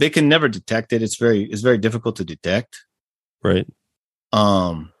they can never detect it. It's very difficult to detect. Right.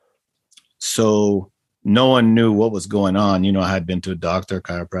 So no one knew what was going on. You know, I had been to a doctor,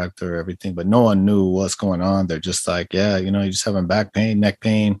 chiropractor, everything, but no one knew what's going on. They're just like, yeah, you know, you're just having back pain, neck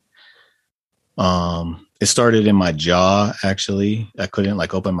pain. It started in my jaw, actually. I couldn't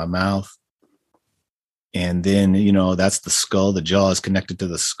like open my mouth. And then, you know, that's the skull. The jaw is connected to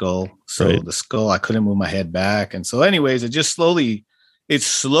the skull. So right. The skull, I couldn't move my head back. And so anyways, it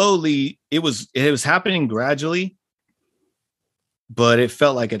was happening gradually, but it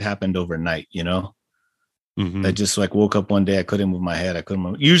felt like it happened overnight, you know? I just like woke up one day, I couldn't move my head. I couldn't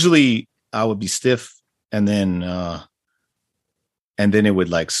move. Usually I would be stiff and then it would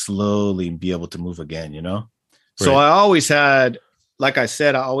like slowly be able to move again, you know? Right. So I always had, like I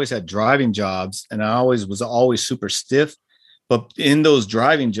said, I always had driving jobs and I was always super stiff. But in those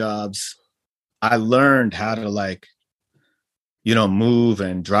driving jobs, I learned how to like, you know, move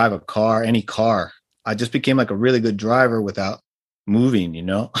and drive a car, any car. I just became like a really good driver without moving, you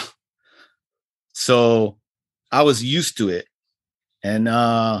know? So I was used to it. And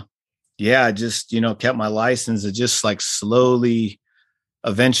yeah, I just, you know, kept my license. It just like slowly,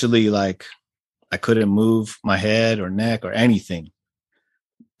 eventually, like I couldn't move my head or neck or anything.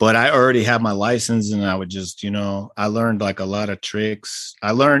 But I already had my license and I would just, you know, I learned like a lot of tricks.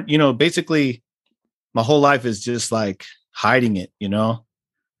 I learned, you know, basically my whole life is just like hiding it, you know?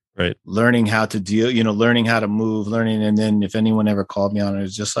 Right. Learning how to deal, you know, learning how to move, learning. And then if anyone ever called me on it,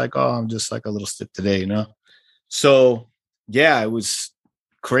 it's just like, oh, I'm just like a little stiff today, you know? So yeah, it was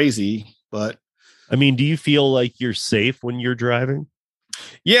crazy, but. I mean, do you feel like you're safe when you're driving?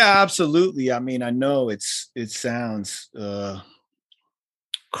 Yeah, absolutely. I mean, I know it sounds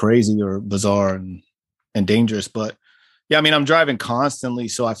crazy or bizarre and dangerous, but yeah, I mean, I'm driving constantly,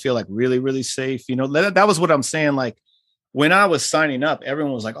 so I feel like really, really safe. You know, that was what I'm saying. Like when I was signing up,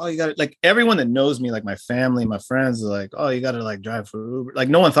 everyone was like, oh, you got to, like everyone that knows me, like my family, my friends are like, oh, you got to like drive for Uber. Like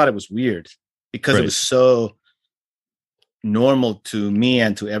no one thought it was weird because right. It was so normal to me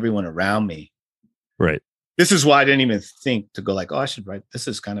and to everyone around me. Right. This is why I didn't even think to go like, oh, I should write. This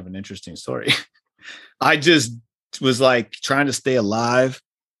is kind of an interesting story. I just was like trying to stay alive.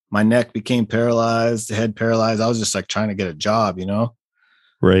 My neck became paralyzed, the head paralyzed. I was just like trying to get a job, you know?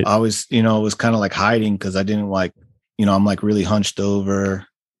 Right. I was, you know, was kind of like hiding because I didn't like, you know, I'm like really hunched over.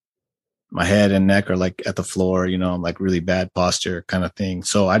 My head and neck are like at the floor, you know, I'm like really bad posture kind of thing.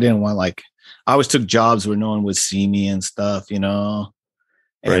 So I didn't want like, I always took jobs where no one would see me and stuff, you know?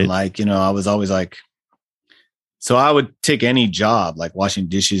 And right. like, you know, I was always like, so I would take any job, like washing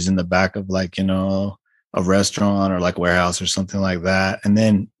dishes in the back of like, you know, a restaurant or like warehouse or something like that. And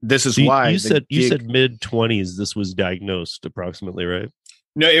then this is why you said mid-20s, this was diagnosed approximately, right?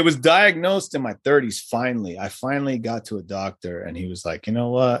 No, it was diagnosed in my 30s. Finally, I finally got to a doctor and he was like, you know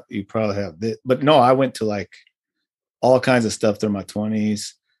what, you probably have this. But no, I went to like all kinds of stuff through my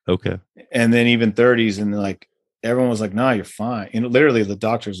 20s. Okay. And then even 30s. And like, everyone was like, nah, you're fine. You know, literally the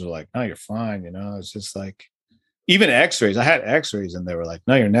doctors were like, no, you're fine. You know, it's just like, even x-rays. I had x-rays and they were like,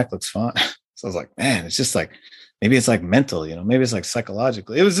 no, your neck looks fine. So I was like, man, it's just like, maybe it's like mental, you know, maybe it's like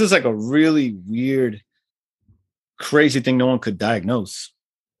psychological. It was just like a really weird, crazy thing no one could diagnose.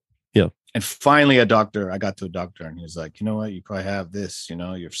 Yeah. And finally I got to a doctor and he was like, you know what, you probably have this, you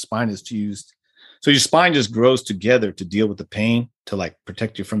know, your spine is fused. So your spine just grows together to deal with the pain, to like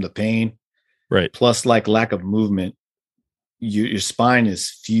protect you from the pain. Right. Plus like lack of movement. Your spine is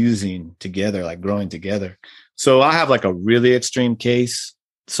fusing together, like growing together. So I have like a really extreme case.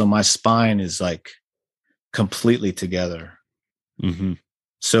 So my spine is like completely together. Mm-hmm.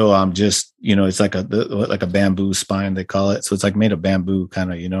 So I'm just, you know, it's like a bamboo spine, they call it. So it's like made of bamboo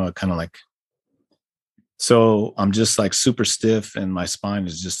kind of, you know, kind of like, so I'm just like super stiff and my spine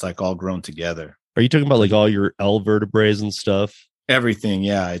is just like all grown together. Are you talking about like all your L vertebrae and stuff? Everything.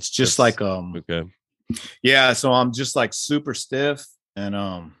 Yeah. It's just okay. Yeah. So I'm just like super stiff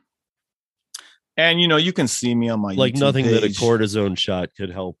and And you can see me on my Like YouTube nothing that a page. cortisone shot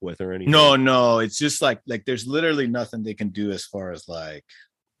could help with or anything. No, it's just like there's literally nothing they can do as far as like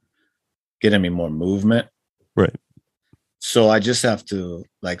getting me more movement. Right. So I just have to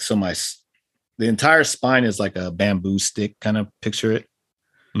the entire spine is like a bamboo stick, kind of picture it.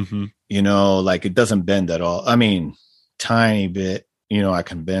 Mm-hmm. Like it doesn't bend at all. I mean, tiny bit, I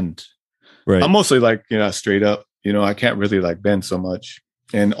can bend. Right. I'm mostly like, straight up, I can't really like bend so much.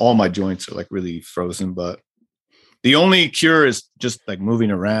 And all my joints are like really frozen, but the only cure is just like moving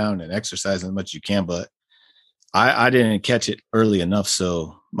around and exercising as much as you can. But I didn't catch it early enough.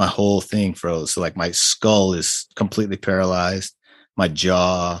 So my whole thing froze. So like my skull is completely paralyzed, my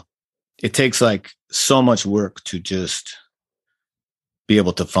jaw. It takes like so much work to just be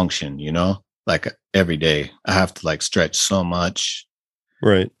able to function, like every day. I have to like stretch so much.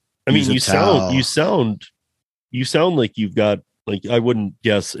 Right. I mean, Use a towel. you sound like you've got, like, I wouldn't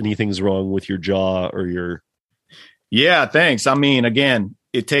guess anything's wrong with your jaw or your. Yeah, thanks. I mean, again,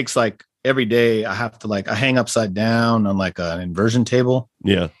 it takes like every day I have to I hang upside down on like an inversion table.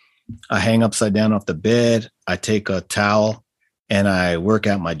 Yeah. I hang upside down off the bed. I take a towel and I work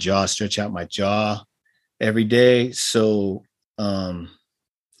out my jaw, stretch out my jaw every day. So, and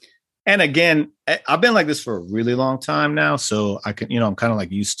again, I've been like this for a really long time now. So I can, I'm kind of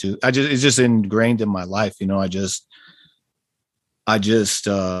like used to, it's just ingrained in my life. I just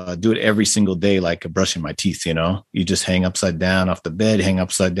do it every single day, like brushing my teeth, you just hang upside down off the bed, hang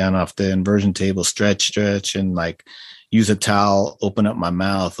upside down off the inversion table, stretch, and like use a towel, open up my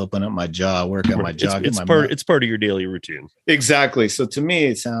mouth, open up my jaw, work out my jaw. It's part of your daily routine. Exactly. So to me,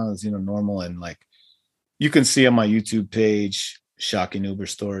 it sounds, normal. And like, you can see on my YouTube page, Shocking Uber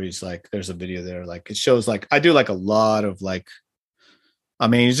Stories, like there's a video there. Like it shows like, I do like a lot of like, I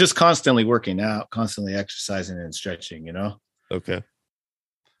mean, it's just constantly working out, constantly exercising and stretching, Okay.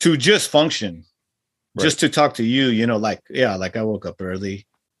 To just function, Right. just to talk to you, like I woke up early,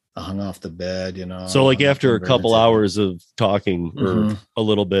 I hung off the bed, So like after a couple hours of talking or Mhm. a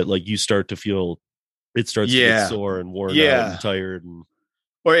little bit, like you start to feel it starts to get sore and worn out and tired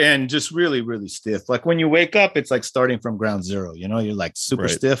and just really, really stiff. Like when you wake up, it's like starting from ground zero, you're like super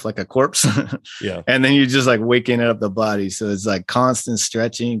stiff, like a corpse. Yeah. And then you're just like waking up the body. So it's like constant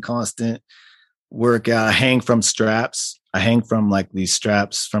stretching, constant workout. I hang from straps. I hang from like these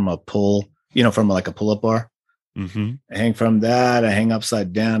straps from a pull, from like a pull-up bar. Mm-hmm. I hang from that. I hang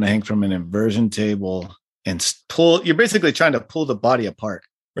upside down. I hang from an inversion table and pull. You're basically trying to pull the body apart.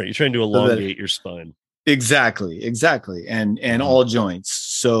 Right. You're trying to elongate your spine. Exactly. And all joints.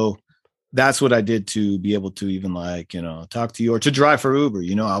 So that's what I did to be able to even like, talk to you or to drive for Uber.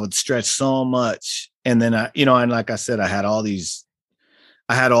 I would stretch so much. And then and like I said, I had all these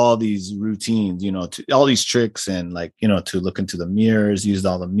routines, all these tricks and like, to look into the mirrors, use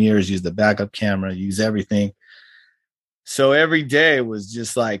all the mirrors, use the backup camera, use everything. So every day was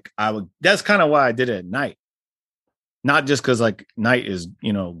just like, that's kind of why I did it at night. Not just because like night is,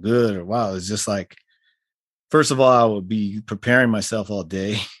 good or wow. It's just like, first of all, I would be preparing myself all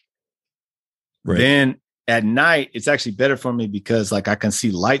day. Right. Then at night, it's actually better for me because like I can see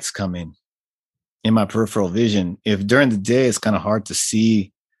lights coming in my peripheral vision. If during the day, it's kind of hard to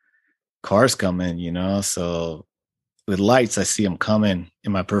see cars coming, so with lights, I see them coming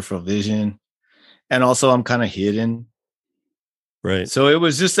in my peripheral vision. And also I'm kind of hidden. Right. So it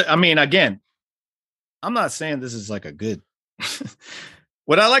was just, I mean, again, I'm not saying this is like a good,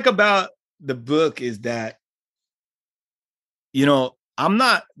 what I like about the book is that, I'm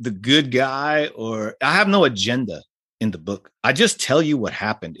not the good guy or I have no agenda in the book. I just tell you what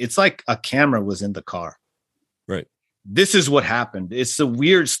happened. It's like a camera was in the car. Right. This is what happened. It's the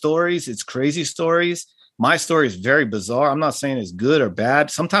weird stories. It's crazy stories. My story is very bizarre. I'm not saying it's good or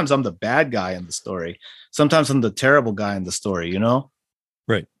bad. Sometimes I'm the bad guy in the story. Sometimes I'm the terrible guy in the story,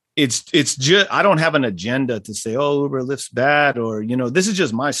 Right. It's just, I don't have an agenda to say, oh, Uber Lyft's bad or, this is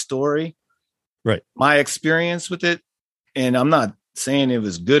just my story. Right. My experience with it. And I'm not saying it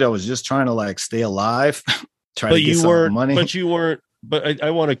was good. I was just trying to like stay alive. But you weren't. But I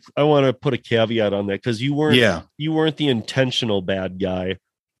want to put a caveat on that because you weren't the intentional bad guy.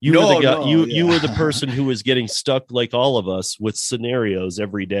 You were the guy. You were the person who was getting stuck like all of us with scenarios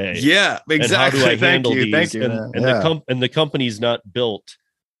every day. Yeah, exactly. And how do I handle these? Thank you. And the company's not built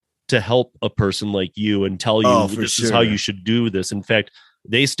to help a person like you and tell you this is how you should do this. In fact,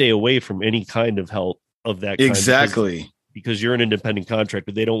 they stay away from any kind of help of that kind. Exactly. Because you're an independent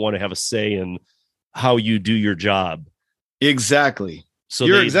contractor. They don't want to have a say in how you do your job. Exactly. So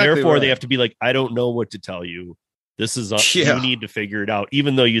therefore they have to be like, I don't know what to tell you. This is you need to figure it out.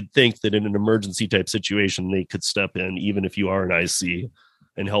 Even though you'd think that in an emergency type situation, they could step in, even if you are an IC.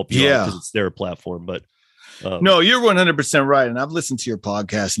 and help you out Yeah. because it's their platform. But No, you're 100% right. And I've listened to your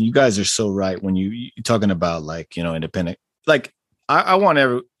podcast, and you guys are so right when you're talking about, like, you know, independent. Like, I want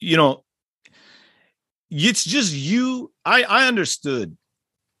every, you know, it's just you. I understood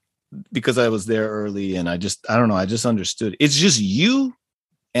because I was there early, and I don't know. I just understood. It's just you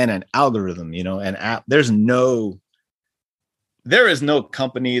and an algorithm, you know, an app. There is no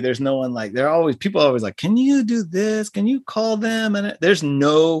company. There's no one like, people are always like, can you do this? Can you call them? And it's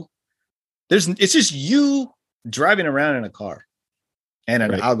just you driving around in a car and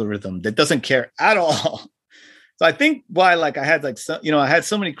an algorithm that doesn't care at all. So I think why, like, I had so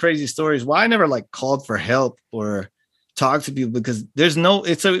many crazy stories, why I never like called for help or talked to people, because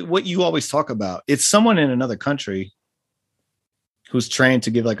what you always talk about. It's someone in another country who's trained to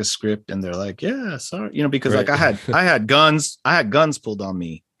give like a script, and they're like, yeah, sorry, you know, because like I had guns pulled on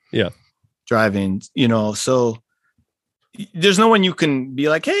me. Yeah. Driving, you know, so there's no one you can be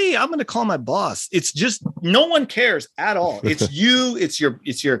like, hey, I'm going to call my boss. It's just, no one cares at all. It's you, it's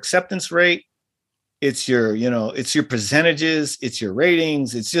your acceptance rate. It's your, you know, it's your percentages, it's your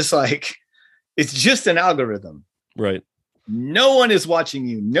ratings. It's just like, it's just an algorithm. Right. No one is watching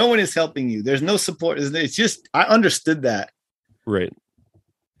you. No one is helping you. There's no support. It's just, I understood that. Right.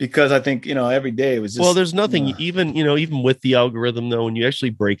 Because I think, you know, every day it was just, well, there's nothing even with the algorithm, though, when you actually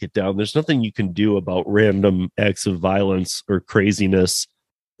break it down, there's nothing you can do about random acts of violence or craziness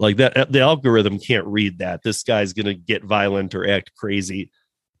like that. The algorithm can't read that this guy's going to get violent or act crazy.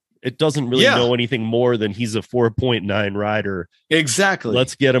 It doesn't really know anything more than he's a 4.9 rider. Exactly.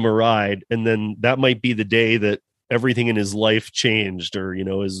 Let's get him a ride. And then that might be the day that everything in his life changed, or, you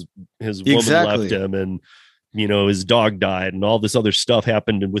know, his woman left him, and, you know, his dog died, and all this other stuff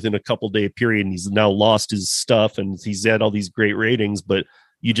happened within a couple day period. And he's now lost his stuff, and he's had all these great ratings, but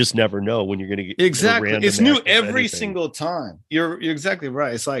you just never know when you're going to get exactly. It's new every single time. You're exactly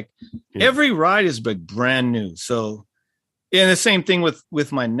right. It's like every ride is like brand new. So, and the same thing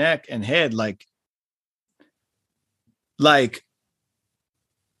with my neck and head, like,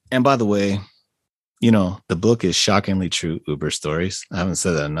 and by the way, you know, the book is Shockingly True Uber Stories. I haven't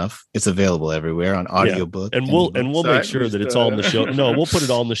said that enough. It's available everywhere on audiobook. And we'll make sure that it's all in the show. No, we'll put it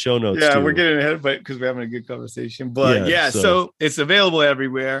all in the show notes. Yeah, too. We're getting ahead, but because we're having a good conversation. But so it's available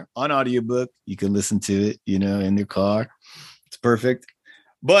everywhere on audiobook. You can listen to it, you know, in your car. It's perfect.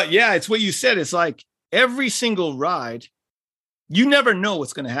 But yeah, it's what you said. It's like every single ride, you never know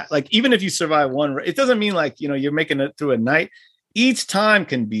what's going to happen. Like, even if you survive one, it doesn't mean like, you know, you're making it through a night. Each time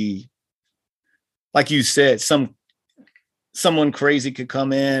can be, like you said, someone crazy could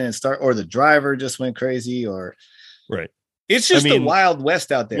come in and start, or the driver just went crazy, or it's just the Wild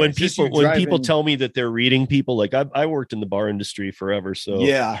West out there. When people tell me that they're reading people, like I worked in the bar industry forever, so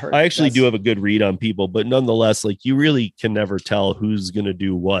yeah, I actually do have a good read on people, but nonetheless, like, you really can never tell who's going to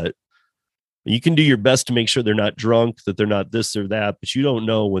do what. You can do your best to make sure they're not drunk, that they're not this or that, but you don't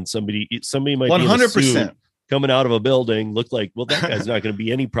know when somebody might 100%. Coming out of a building, look like, well, that guy's not going to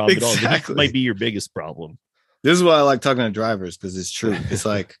be any problem at all. That might be your biggest problem. This is why I like talking to drivers, because it's true. It's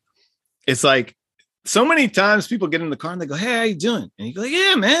like so many times people get in the car and they go, hey, how you doing? And you go,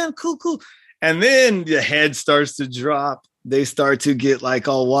 yeah, man, cool. And then the head starts to drop. They start to get like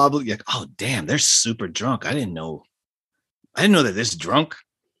all wobbly. Like, oh, damn, they're super drunk. I didn't know that they're this drunk.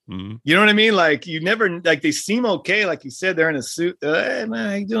 Mm-hmm. You know what I mean? Like, you never, like, they seem okay. Like you said, they're in a suit. Hey, man,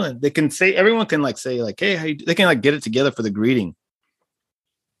 how you doing? They can say, everyone can like say like, hey, how you, they can like get it together for the greeting.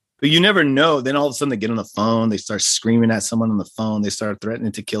 But you never know. Then all of a sudden they get on the phone. They start screaming at someone on the phone. They start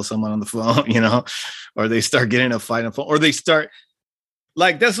threatening to kill someone on the phone, you know, or they start getting in a fight on the phone, or they start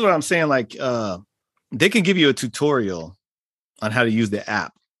like, that's what I'm saying. Like, they can give you a tutorial on how to use the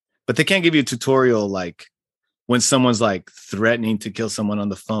app, but they can't give you a tutorial like when someone's like threatening to kill someone on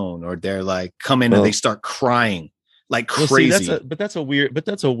the phone, or they're like come in and they start crying like crazy. See, that's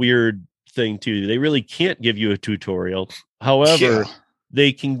a weird thing too. They really can't give you a tutorial. However,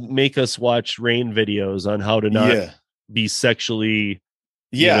 they can make us watch rain videos on how to not be sexually,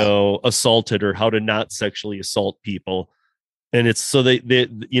 you know, assaulted, or how to not sexually assault people. And it's so they,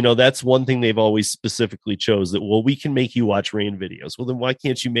 you know, that's one thing they've always specifically chose, that, well, we can make you watch rain videos. Well, then why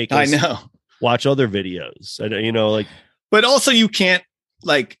can't you make us watch other videos? And, you know, like, but also you can't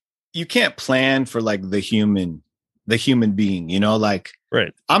plan for like the human being, you know, like,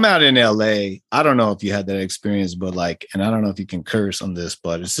 right. I'm out in LA. I don't know if you had that experience, but like, and I don't know if you can curse on this,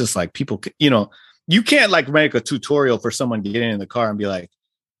 but it's just like people, you know, you can't like make a tutorial for someone getting in the car and be like,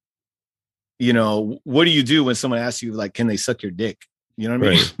 you know, what do you do when someone asks you, like, can they suck your dick? You know what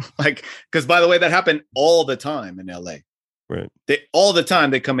I mean? Like, because by the way, that happened all the time in LA. Right. All the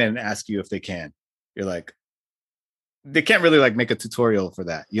time they come in and ask you if they can. You're like, they can't really like make a tutorial for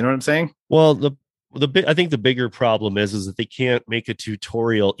that. You know what I'm saying? Well, I think the bigger problem is that they can't make a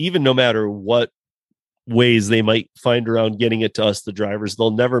tutorial, even no matter what ways they might find around getting it to us, the drivers.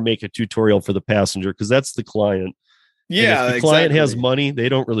 They'll never make a tutorial for the passenger because that's the client. Yeah, and if the client has money, they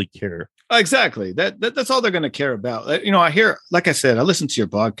don't really care. Exactly. That's all they're going to care about. You know, I hear, like I said, I listen to your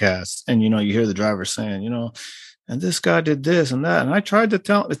podcast, and you know, you hear the driver saying, you know, and this guy did this and that, and I tried to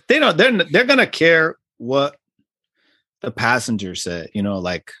tell. They don't. They're going to care what the passenger said. You know,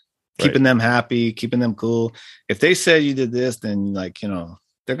 like keeping them happy, keeping them cool. If they said you did this, then like, you know,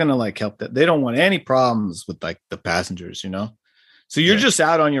 they're going to like help that. They don't want any problems with like the passengers. You know, so you're just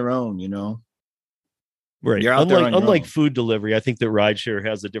out on your own. You know. Right. Unlike food delivery, I think that rideshare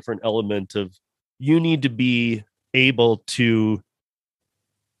has a different element of you need to be able to,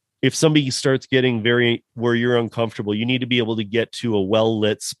 if somebody starts getting where you're uncomfortable, you need to be able to get to a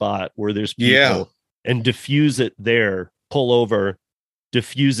well-lit spot where there's people and diffuse it there, pull over,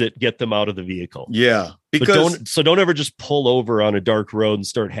 diffuse it, get them out of the vehicle. Yeah. Because don't ever just pull over on a dark road and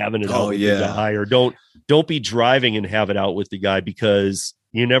start having it out with the guy, or don't be driving and have it out with the guy, because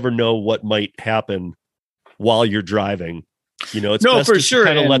you never know what might happen while you're driving. You know, it's best for sure.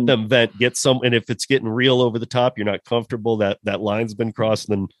 Kind of let them vent, and if it's getting real over the top, you're not comfortable, that line's been crossed,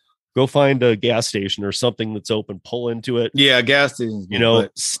 then go find a gas station or something that's open, pull into it. Yeah, gas station. You know,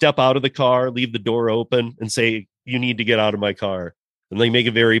 step out of the car, leave the door open and say, you need to get out of my car. And they make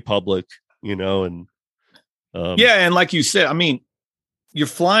it very public, you know, and and like you said, I mean, you're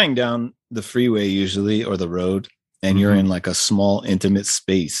flying down the freeway usually, or the road, and you're in like a small, intimate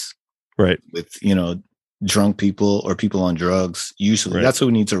space. Right. With, you know, drunk people or people on drugs. Usually that's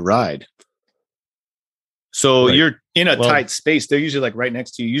who needs a ride. So you're in a tight space. They're usually like right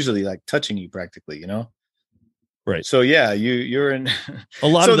next to you, usually like touching you practically, you know? Right. So yeah, you're in a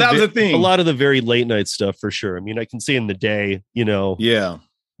lot so of that was the thing. A lot of the very late night stuff for sure. I mean, I can say in the day, you know,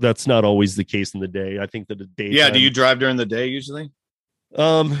 that's not always the case in the day. I think that the day. Yeah. Do you drive during the day usually?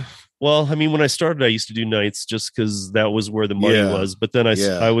 Well, I mean, when I started, I used to do nights just because that was where the money was. But then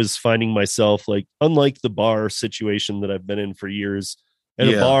I was finding myself, like, unlike the bar situation that I've been in for years, at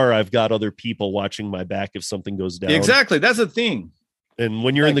a bar, I've got other people watching my back if something goes down. Exactly. That's the thing. And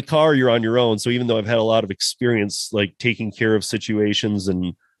when you're in the car, you're on your own. So even though I've had a lot of experience, like taking care of situations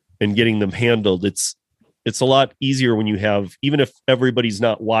and getting them handled, it's a lot easier when you have, even if everybody's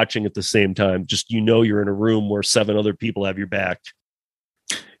not watching at the same time, just, you know, you're in a room where 7 other people have your back.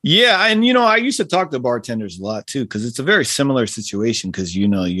 Yeah. And, you know, I used to talk to bartenders a lot too, because it's a very similar situation, because, you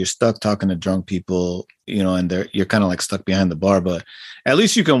know, you're stuck talking to drunk people, you know, and you're kind of like stuck behind the bar, but at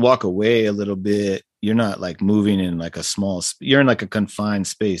least you can walk away a little bit. You're not like moving in like you're in like a confined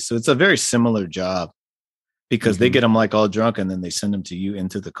space. So it's a very similar job, because they get them like all drunk and then they send them to you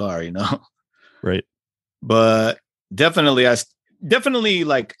into the car, you know? Right. But definitely,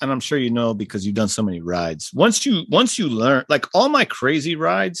 like, and I'm sure you know, because you've done so many rides. Once you learn, like all my crazy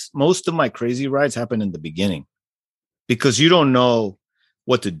rides, most of my crazy rides happen in the beginning, because you don't know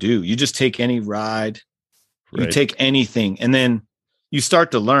what to do. You just take any ride, you take anything, and then you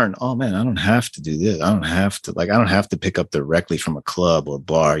start to learn, oh man, I don't have to do this. I don't have to pick up directly from a club or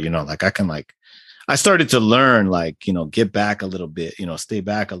bar, you know, like I started to learn, like, you know, get back a little bit, you know, stay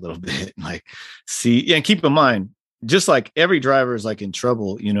back a little bit, like see, and keep in mind, just like every driver is like in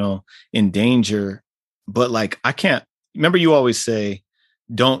trouble, you know, in danger, but like, I can't remember, you always say,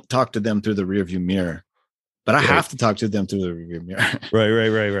 don't talk to them through the rearview mirror, but I have to talk to them through the rearview mirror.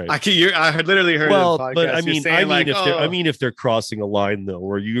 Right. I had literally heard. Well, but I mean, if they're crossing a line though,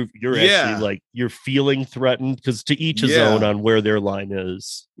 or you're actually like, you're feeling threatened, because to each his own on where their line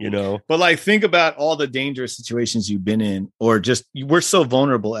is, you know. But like, think about all the dangerous situations you've been in, or just, we're so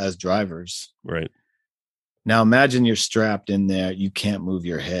vulnerable as drivers. Right. Now imagine you're strapped in there. You can't move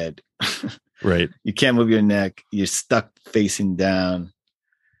your head. Right. You can't move your neck. You're stuck facing down.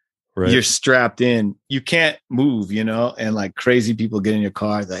 Right. You're strapped in. You can't move, you know, and like crazy people get in your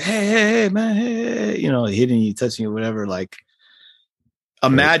car. Like, hey, man, hey, you know, hitting you, touching you, whatever. Like,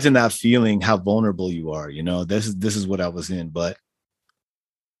 imagine that feeling, how vulnerable you are. You know, this is what I was in. But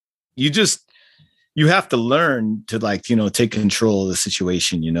you have to learn to, like, you know, take control of the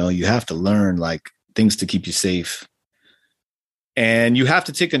situation. You know, you have to learn like things to keep you safe, and you have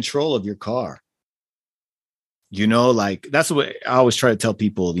to take control of your car. You know, like, that's what I always try to tell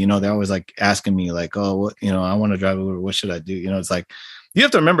people. You know, they're always like asking me like, oh, what, you know, I want to drive Uber. What should I do? You know, it's like, you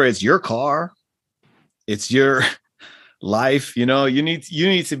have to remember, it's your car. It's your life. You know, you need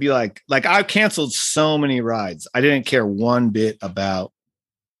to be like I canceled so many rides. I didn't care one bit about,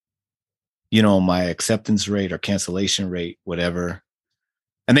 you know, my acceptance rate or cancellation rate, whatever.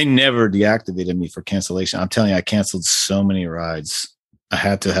 And they never deactivated me for cancellation. I'm telling you, I canceled so many rides. I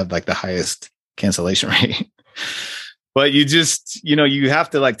had to have like the highest cancellation rate. But you just, you have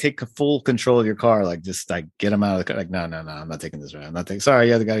to like take full control of your car. Like just like get them out of the car. Like, no, I'm not taking this ride. I'm not taking, sorry,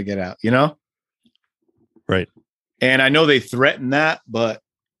 yeah, they got to get out, Right. And I know they threaten that, but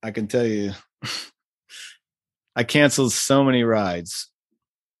I can tell you, I canceled so many rides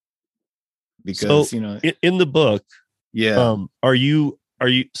because, So, in the book, yeah. You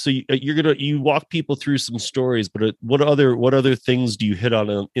walk people through some stories, but what other things do you hit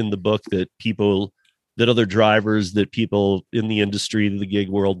on in the book that other drivers, that people in the industry, the gig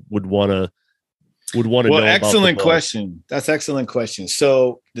world would want to know? Excellent question. That's excellent question.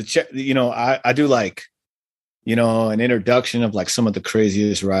 So I do like, an introduction of like some of the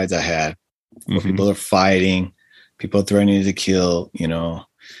craziest rides I had where Mm-hmm. people are fighting, people threatening to kill,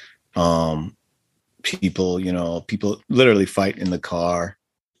 people literally fight in the car.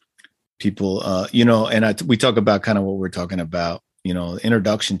 People, we talk about kind of what we're talking about,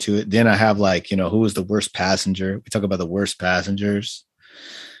 introduction to it. Then I have like, who was the worst passenger? We talk about the worst passengers.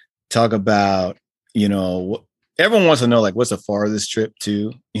 Talk about, everyone wants to know like what's the farthest trip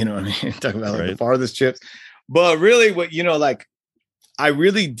to, you know what I mean? Talk about like the farthest trips. But really what, like I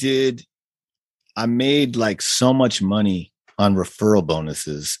made like so much money on referral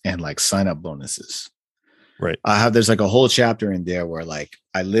bonuses and like sign up bonuses. Right. There's like a whole chapter in there where like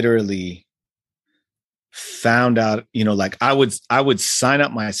I literally found out, like I would sign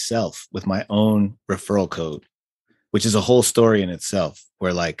up myself with my own referral code, which is a whole story in itself,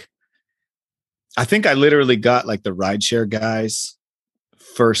 where like I think I literally got like the rideshare guys'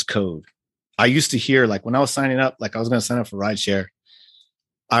 first code. I used to hear like when I was signing up, like I was going to sign up for rideshare,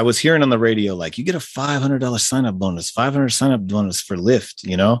 I was hearing on the radio, like you get a $500 sign up bonus, $500 sign up bonus for Lyft,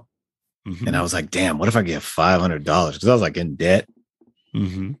 Mm-hmm. And I was like, damn, what if I get $500? Because I was like in debt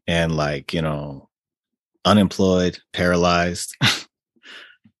and like, unemployed, paralyzed.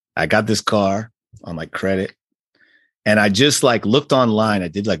 I got this car on my credit and I just like looked online. I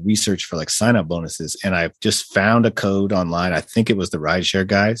did like research for like sign up bonuses and I just found a code online. I think it was the rideshare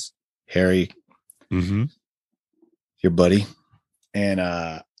guys, Harry, your buddy. And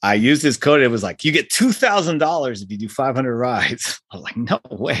I used this code. It was like, you get $2,000 if you do 500 rides. I was like, no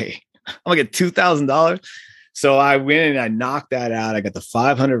way. I'm gonna get $2,000. So I went and I knocked that out. I got the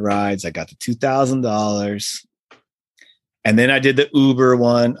 500 rides. I got the $2,000. And then I did the Uber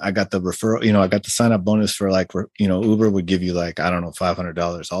one. I got the referral, I got the sign up bonus for like, Uber would give you like, I don't know,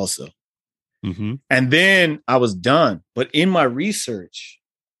 $500 also. And then I was done. But in my research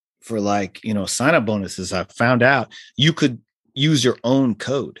for like, sign up bonuses, I found out you could use your own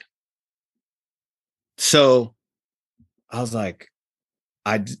code. So I was like,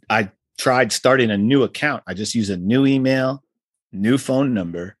 I tried starting a new account. I just used a new email, new phone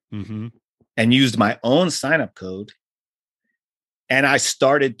number, and used my own sign-up code. And I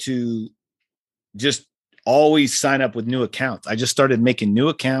started to just always sign up with new accounts. I just started making new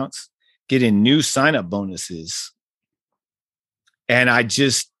accounts, getting new sign-up bonuses. And I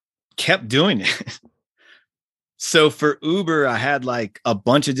just kept doing it. So for Uber, I had like a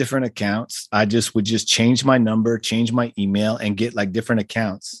bunch of different accounts. I just would just change my number, change my email, and get like different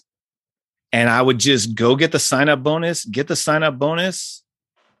accounts. And I would just go get the sign-up bonus,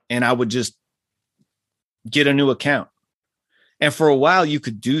 and I would just get a new account. And for a while, you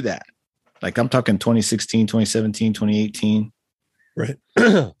could do that. Like I'm talking 2016, 2017, 2018. Right.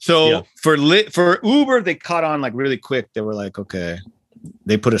 So for Uber, they caught on like really quick. They were like, okay,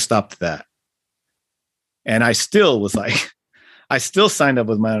 they put a stop to that. And I still signed up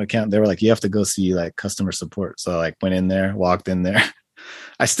with my own account. They were like, you have to go see like customer support. So I like went in there, walked in there.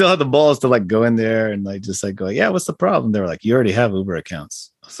 I still had the balls to like go in there and like just like go, yeah, what's the problem? They were like, you already have Uber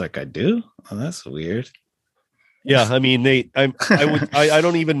accounts. I was like, I do? Oh, that's weird. Yeah, I mean, I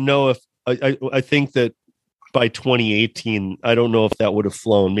don't even know if I think that by 2018, I don't know if that would have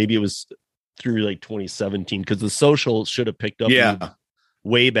flown. Maybe it was through like 2017 because the social should have picked up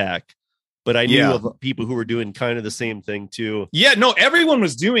way back. But I knew of people who were doing kind of the same thing too. Yeah, no, everyone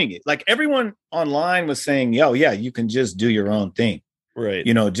was doing it. Like everyone online was saying, yo, yeah, you can just do your own thing. Right.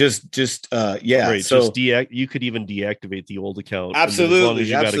 Right. So you could even deactivate the old account. Absolutely. As long as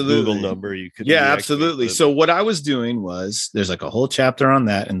you got a Google number, you could. Yeah, absolutely. So what I was doing was there's like a whole chapter on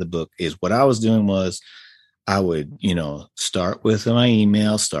that in the book is what I was doing was I would, start with my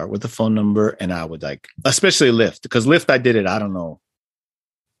email, start with the phone number. And I would like, especially Lyft, because Lyft, I did it, I don't know,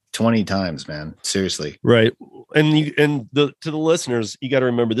 20 times, man. Seriously. Right. And to the listeners, you got to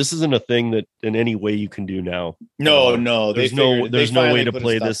remember, this isn't a thing that in any way you can do now. No. There's no way to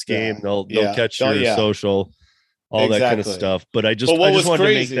play this game. They'll catch your social. all that kind of Exactly. stuff. But I But just what was wanted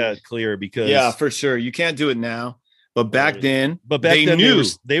crazy- to make that clear because Yeah, for sure. You can't do it now. But back Right. then, but back they then knew.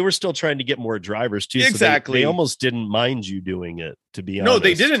 they were still trying to get more drivers too. Exactly. So they almost didn't mind you doing it, to be honest. No,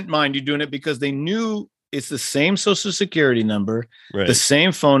 they didn't mind you doing it because they knew it's the same social security number, Right. the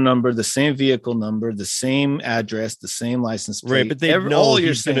same phone number, the same vehicle number, the same address, the same license plate. Right, but they know all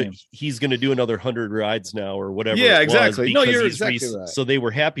you're he's gonna do another 100 rides now or whatever. Yeah, it was, exactly. No, because you're he's exactly right. So they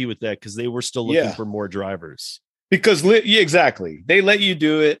were happy with that because they were still looking Yeah. for more drivers. Because yeah, exactly. They let you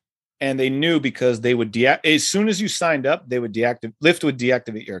do it, and they knew because they would as soon as you signed up, they would Lyft would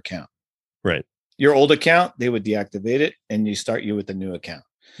deactivate your account. Right. Your old account, they would deactivate it, and you start you with a new account.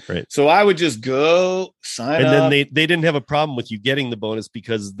 Right. So I would just go sign And up. then they didn't have a problem with you getting the bonus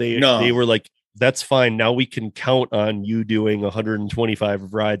because they were like, that's fine. Now we can count on you doing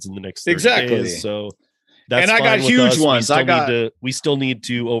 125 rides in the next 30 Exactly. days. So that's And I got fine with huge us. ones. We still need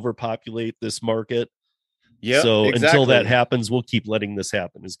to overpopulate this market. Yeah. So exactly. until that happens, we'll keep letting this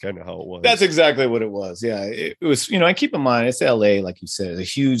happen is kind of how it was. That's exactly what it was. Yeah. It was, and keep in mind, it's LA, like you said, it's a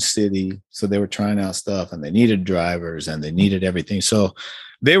huge city. So they were trying out stuff and they needed drivers and they needed everything. So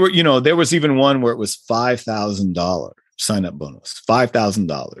they were, there was even one where it was $5,000 sign up bonus,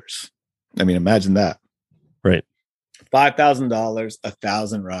 $5,000. I mean, imagine that. Right. $5,000,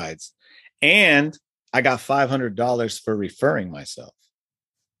 1,000 rides. And I got $500 for referring myself.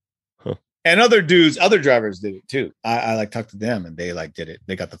 And other drivers did it too. I like talked to them and they like did it.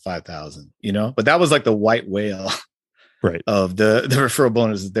 They got the 5,000, but that was like the white whale right. of the referral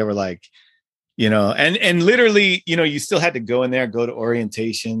bonuses. They were like, and literally, you still had to go in there, go to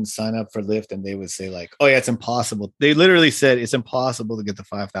orientation, sign up for Lyft. And they would say like, oh yeah, it's impossible. They literally said it's impossible to get the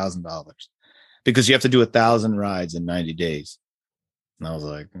 $5,000 because you have to do 1,000 rides in 90 days. And I was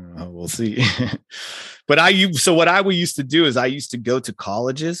like, oh, we'll see. But what I used to do is I used to go to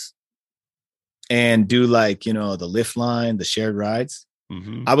colleges and do like, the Lyft line, the shared rides.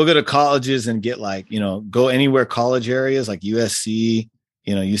 Mm-hmm. I would go to colleges and get like, go anywhere college areas like USC,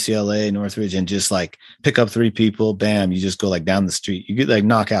 UCLA, Northridge, and just like pick up 3 people. Bam. You just go like down the street. You get like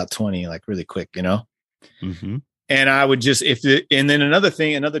knock out 20 like really quick, Mm-hmm. And I would just, and then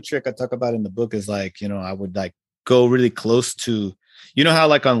another trick I talk about in the book is like, I would like go really close to, how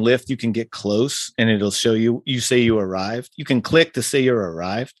like on Lyft, you can get close and it'll show you say you arrived. You can click to say you're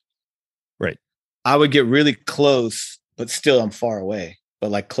arrived. Right. I would get really close, but still I'm far away, but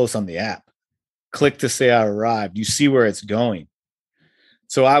like close on the app. Click to say I arrived. You see where it's going.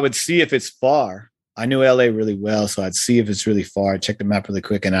 So I would see if it's far. I knew LA really well. So I'd see if it's really far, check the map really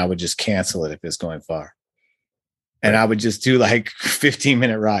quick, and I would just cancel it if it's going far. And I would just do like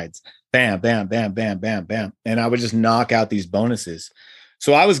 15-minute rides. Bam, bam, bam, bam, bam, bam. And I would just knock out these bonuses.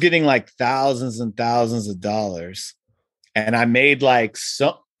 So I was getting like thousands and thousands of dollars. And I made like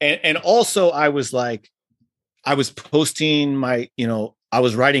and also I was posting I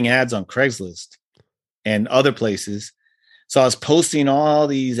was writing ads on Craigslist and other places. So I was posting all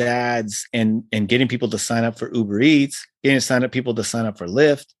these ads and getting people to sign up for Uber Eats, people to sign up for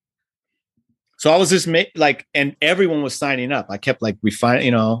Lyft. So I was just and everyone was signing up. I kept like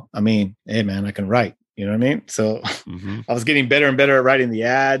refining, hey man, I can write, you know what I mean? So Mm-hmm. I was getting better and better at writing the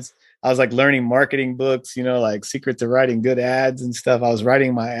ads. I was like learning marketing books, like secret to writing good ads and stuff. I was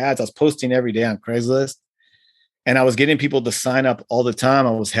writing my ads. I was posting every day on Craigslist and I was getting people to sign up all the time.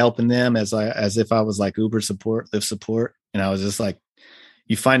 I was helping them as if I was like Uber support, Lyft support. And I was just like,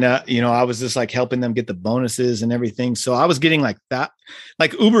 you find out, I was just like helping them get the bonuses and everything. So I was getting like that,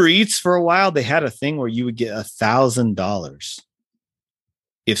 like Uber Eats for a while, they had a thing where you would get $1,000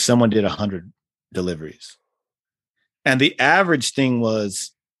 if someone did 100 deliveries. And the average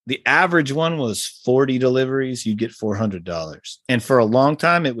one was 40 deliveries. You get $400. And for a long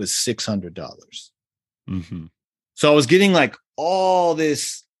time, it was $600. Mm-hmm. So I was getting like all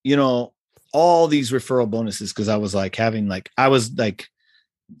this, all these referral bonuses. Cause I was like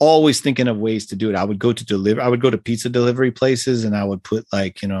always thinking of ways to do it. I would go to pizza delivery places and I would put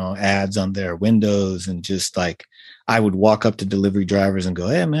like, ads on their windows and just like, I would walk up to delivery drivers and go,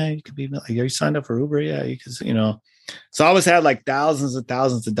 hey man, you could be like, are you signed up for Uber? Yeah. You could, So I always had like thousands and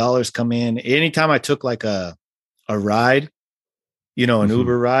thousands of dollars come in. Anytime I took like a ride, an Mm-hmm.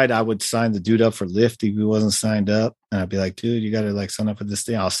 Uber ride, I would sign the dude up for Lyft if he wasn't signed up. And I'd be like, dude, you got to like sign up for this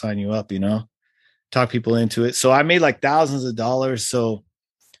thing. I'll sign you up, talk people into it. So I made like thousands of dollars. So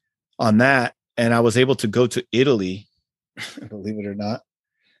on that, and I was able to go to Italy, believe it or not.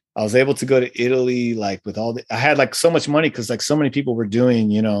 I was able to go to Italy, like with I had like so much money because like so many people were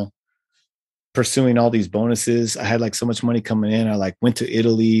doing, pursuing all these bonuses. I had like so much money coming in. I like went to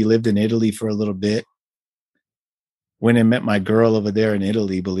Italy, lived in Italy for a little bit. Went and met my girl over there in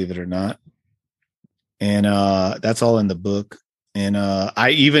Italy, believe it or not. And that's all in the book. And I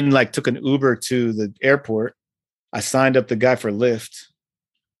even like took an Uber to the airport. I signed up the guy for Lyft.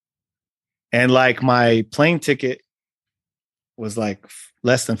 And like my plane ticket was like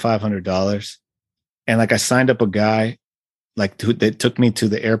less than $500. And like I signed up a guy like that took me to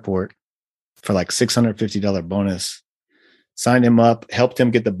the airport for like $650 bonus. Signed him up, helped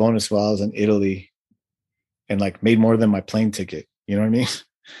him get the bonus while I was in Italy, and like made more than my plane ticket. You know what I mean?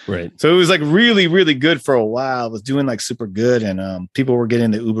 Right. So it was like really, really good for a while. I was doing like super good, and people were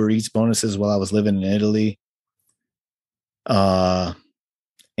getting the Uber Eats bonuses while I was living in Italy. And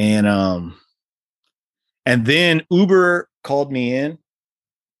then Uber called me in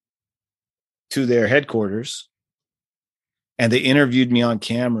to their headquarters, and they interviewed me on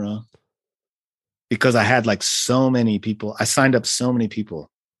camera because I had like so many people. I signed up so many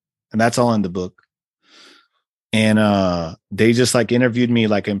people, and that's all in the book. And they just like interviewed me,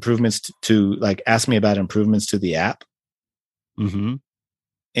 like improvements to like asked me about improvements to the app. Mm-hmm.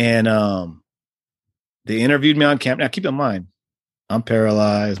 And they interviewed me on camera. Now keep in mind, I'm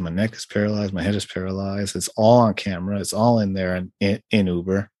paralyzed. My neck is paralyzed. My head is paralyzed. It's all on camera. It's all in there in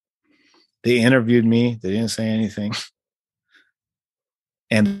Uber. They interviewed me. They didn't say anything.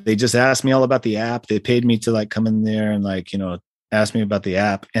 And they just asked me all about the app. They paid me to like come in there and like, ask me about the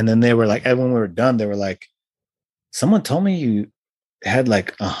app. And then they were like, and when we were done, they were like, someone told me you had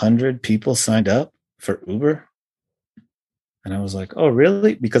like 100 people signed up for Uber. And I was like, oh,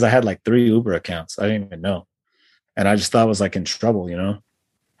 really? Because I had like 3 Uber accounts. I didn't even know. And I just thought I was like in trouble,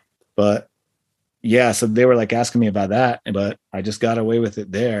 But yeah, so they were like asking me about that, but I just got away with it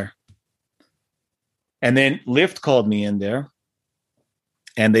there. And then Lyft called me in there,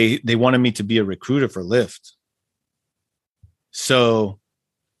 and they wanted me to be a recruiter for Lyft. So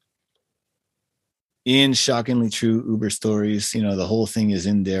in Shockingly True Uber Stories, the whole thing is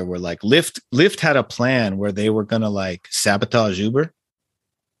in there where like Lyft had a plan where they were going to like sabotage Uber.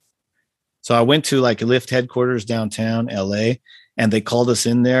 So I went to like Lyft headquarters downtown LA, and they called us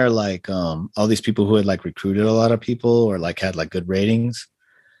in there, like all these people who had like recruited a lot of people or like had like good ratings.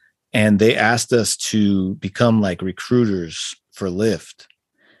 And they asked us to become like recruiters for Lyft.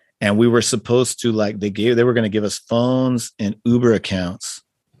 And we were supposed to like, they were going to give us phones and Uber accounts.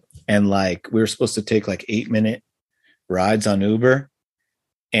 And like, we were supposed to take like 8-minute rides on Uber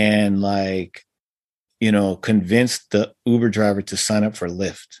and like, convince the Uber driver to sign up for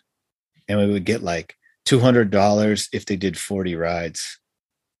Lyft. And we would get like $200 if they did 40 rides.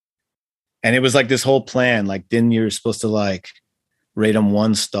 And it was like this whole plan. Like, then you're supposed to like rate them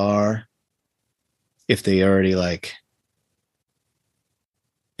 1 star if they already like,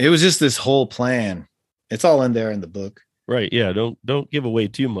 it was just this whole plan. It's all in there in the book. Right. Yeah. Don't give away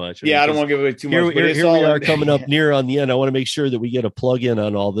too much. I don't want to give away too much. Here we are coming up near on the end. I want to make sure that we get a plug in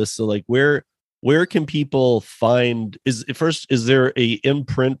on all this. So like where can people find, is there a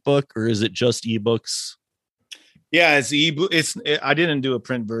imprint book or is it just ebooks? Yeah, it's ebook. I didn't do a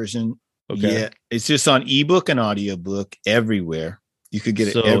print version yet. It's just on ebook and audiobook everywhere. You could get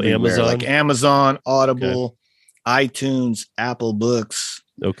it everywhere. Amazon? Like Amazon, Audible, iTunes, Apple Books.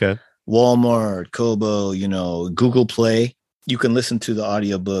 Okay. Walmart, Kobo, Google Play. You can listen to the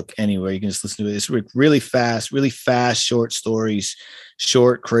audiobook anywhere. You can just listen to it. It's really fast, short stories,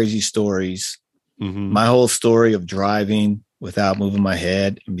 short, crazy stories. Mm-hmm. My whole story of driving without moving my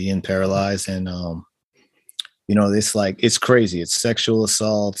head and being paralyzed. And, it's like, it's crazy. It's sexual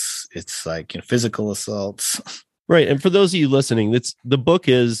assaults. It's like, physical assaults. Right. And for those of you listening, the book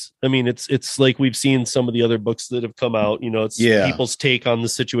is, it's like we've seen some of the other books that have come out, it's people's take on the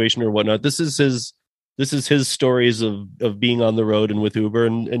situation or whatnot. This is his stories of being on the road and with Uber.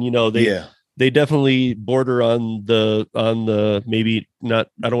 And they definitely border on the maybe not,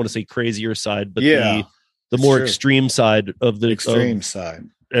 I don't want to say crazier side, but the more extreme side of the extreme side.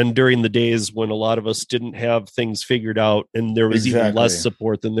 And during the days when a lot of us didn't have things figured out and there was even less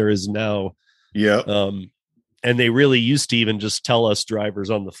support than there is now. Yeah. And they really used to even just tell us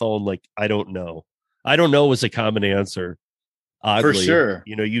drivers on the phone, like, I don't know. I don't know was a common answer. Oddly, for sure.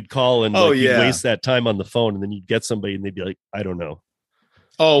 You'd call and you'd waste that time on the phone and then you'd get somebody and they'd be like, I don't know.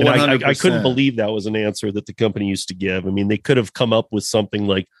 Oh, 100%. I couldn't believe that was an answer that the company used to give. They could have come up with something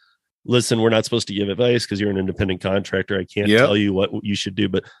like, listen, we're not supposed to give advice because you're an independent contractor. I can't tell you what you should do.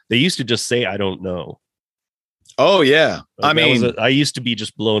 But they used to just say, I don't know. Oh yeah. I used to be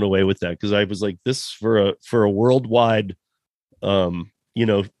just blown away with that because I was like, this for a worldwide,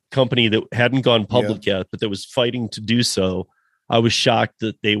 company that hadn't gone public yet, but that was fighting to do so. I was shocked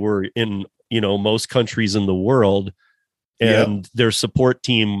that they were in, most countries in the world and their support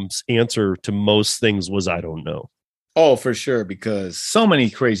team's answer to most things was, I don't know. Oh, for sure. Because so many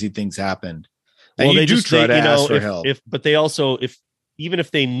crazy things happened. And Well, you they do just try to ask for if, help. but they also, if even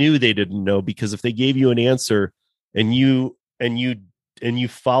if they knew they didn't know, because if they gave you an answer and you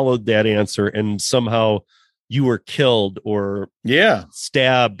followed that answer and somehow you were killed or Yeah.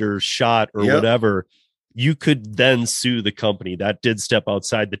 stabbed or shot or Yep. whatever, you could then sue the company that did step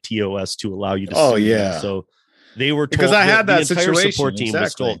outside the TOS to allow you to Oh, sue them. yeah. So they were told, Because I had the that entire situation, support team was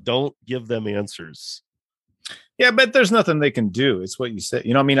exactly. told, don't give them answers. Yeah, but there's nothing they can do. It's what you said.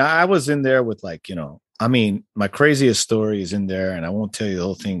 You know, I mean, I was in there with like, you know, I mean, my craziest story is in there, and I won't tell you the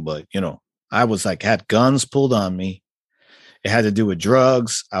whole thing, but you know, I was like, had guns pulled on me. It had to do with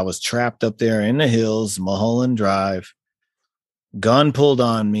drugs. I was trapped up there in the hills, Mulholland Drive, gun pulled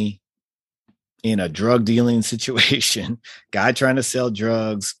on me in a drug dealing situation, guy trying to sell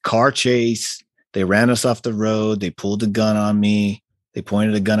drugs, car chase. They ran us off the road. They pulled the gun on me. They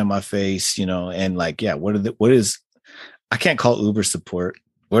pointed a gun at my face, you know, and like, yeah, I can't call Uber support.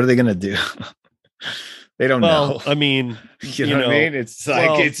 What are they going to do? They don't know. I mean, you know what I mean? It's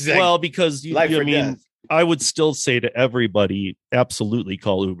like, because life or death. I would still say to everybody, absolutely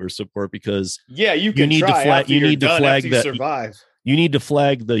call Uber support, because yeah, you can need to try flag. after You you're need to done, flag after you that. survive. You need to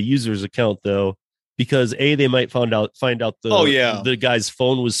flag the user's account though, because they might find out the guy's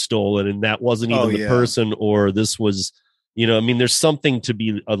phone was stolen and that wasn't even the person, or this was, you know, I mean, there's something to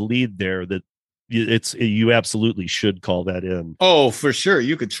be a lead there that you absolutely should call that in. Oh, for sure.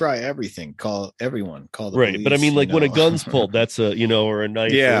 You could try everything. Call everyone. Call the right. police, But I mean, like you when a know? gun's pulled, that's a, you know, or a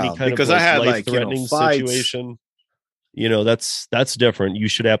knife, or any kind because of I had life-threatening situation. You know, that's different. You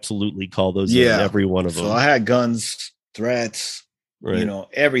should absolutely call those in, every one of them. So I had guns, threats, right. You know,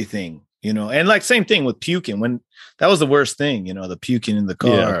 everything, you know, and like same thing with puking. When that was the worst thing, you know, the puking in the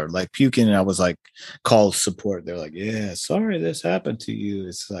car, like puking. And I was like, call support. They're like, yeah, sorry, this happened to you.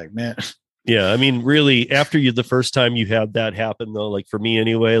 It's like, man. Yeah, I mean, really, after the first time you had that happen, though, like for me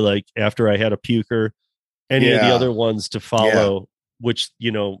anyway, like after I had a puker, any of the other ones to follow, which, you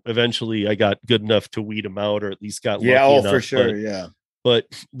know, eventually I got good enough to weed them out, or at least got lucky enough. For sure, But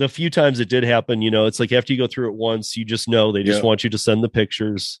the few times it did happen, you know, it's like after you go through it once, you just know they just want you to send the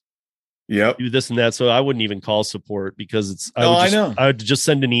pictures, do this and that. So I wouldn't even call support, because I would just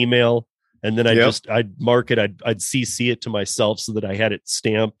send an email, and then I'd mark it, I'd CC it to myself so that I had it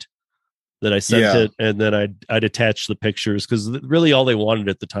stamped that I sent it, and then I'd attach the pictures, because really all they wanted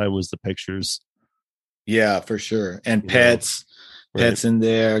at the time was the pictures. Yeah, for sure. And pets in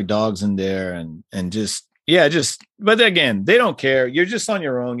there, dogs in there, and just but again, they don't care. You're just on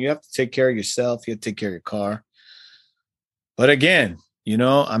your own. You have to take care of yourself. You have to take care of your car. But again, you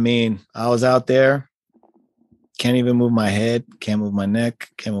know, I mean, I was out there, can't even move my head, can't move my neck,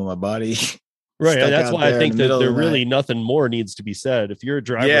 can't move my body. Right. And that's why I think that there really nothing more needs to be said. If you're a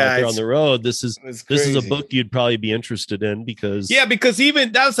driver out there on the road, this is a book you'd probably be interested in, because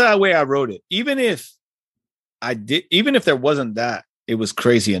even that's the way I wrote it. Even if there wasn't that, it was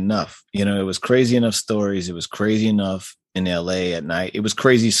crazy enough. You know, it was crazy enough stories. It was crazy enough in LA at night. It was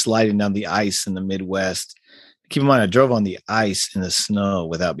crazy sliding down the ice in the Midwest. Keep in mind, I drove on the ice in the snow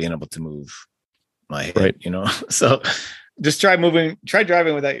without being able to move my head, you know? So just try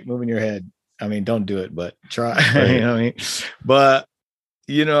driving without moving your head. I mean, don't do it, but try. You know what I mean? But,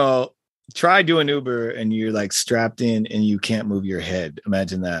 you know, try doing Uber and you're like strapped in and you can't move your head.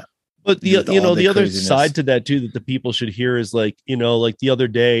 Imagine that. But the other side to that too, that the people should hear is like, you know, like the other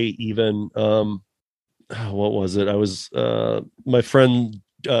day, even, what was it? I was, my friend,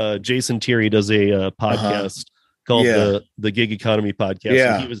 Jason Thierry does a podcast called the Gig Economy Podcast.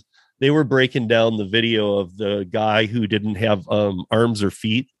 Yeah. And they were breaking down the video of the guy who didn't have arms or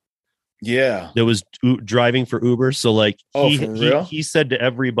feet. Yeah. That was driving for Uber. So like real? He said to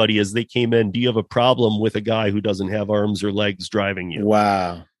everybody as they came in, do you have a problem with a guy who doesn't have arms or legs driving you?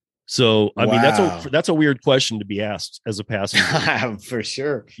 Wow. So, I mean, that's a weird question to be asked as a passenger. For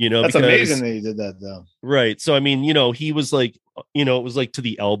sure. You know, that's amazing that you did that though. Right. So, I mean, you know, he was like, you know, it was like to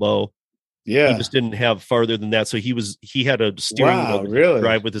the elbow. Yeah. He just didn't have farther than that. So he had a steering wheel to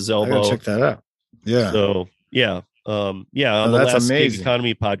drive with his elbow. Check that out. Yeah. So, yeah. On the last Gig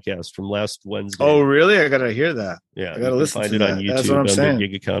Economy podcast from last Wednesday. Oh, really? I gotta hear that. Yeah, I gotta listen to it that. on YouTube. That's what I'm saying. The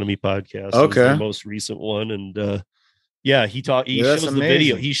Gig Economy podcast. Okay, the most recent one, and he shows the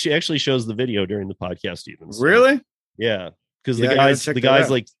video. He actually shows the video during the podcast. Even so. Really? Yeah, because the guy's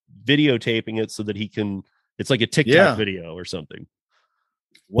like videotaping it so that he can. It's like a TikTok video or something.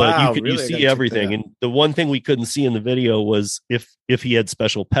 Wow, but you see everything, and the one thing we couldn't see in the video was if he had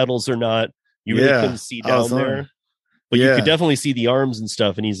special pedals or not. You really couldn't see down there. but you Yeah. could definitely see the arms and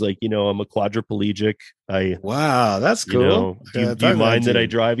stuff. And he's like, I'm a quadriplegic. Wow, that's cool. Do you mind that I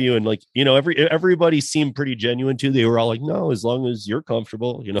drive you? And like, everybody seemed pretty genuine too. They were all like, no, as long as you're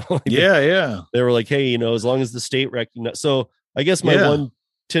comfortable, like Yeah. they were like, hey, as long as the state recognize. So I guess my one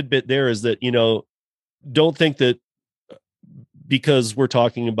tidbit there is that, don't think that because we're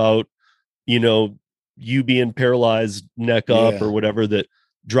talking about, you being paralyzed neck up or whatever, that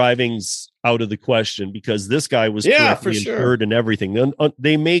driving's out of the question, because this guy was correctly insured and everything.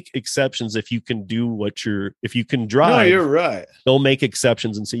 They make exceptions if you can if you can drive. No, you're right. They'll make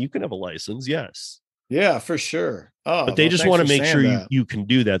exceptions and say you can have a license. Yes. Yeah, for sure. Oh, but they just want to make sure you can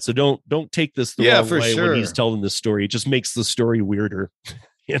do that. So don't take this the wrong way when he's telling this story. It just makes the story weirder.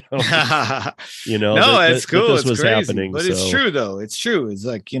 No, that, it's cool. This it's was crazy, happening, but it's true though. It's true. It's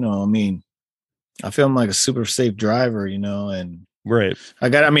like, I feel I'm like a super safe driver, and right.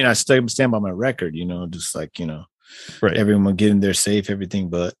 I stand by my record, just like, right. Everyone getting there safe, everything.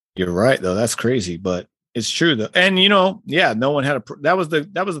 But you're right though. That's crazy, but it's true though. And no one had that was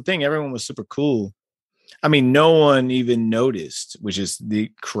the thing. Everyone was super cool. I mean, no one even noticed, which is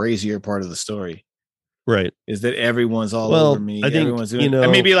the crazier part of the story. Right. Is that everyone's all over me. I think, everyone's doing,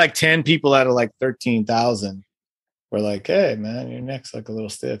 and maybe like 10 people out of like 13,000 were like, hey man, your neck's like a little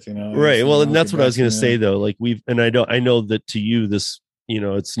stiff, Right. Well, and that's what I was going to say though. Like I know that to you, this,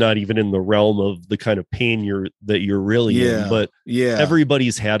 it's not even in the realm of the kind of pain that you're really in, but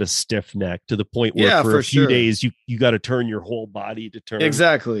everybody's had a stiff neck to the point where for a few days you got to turn your whole body to turn.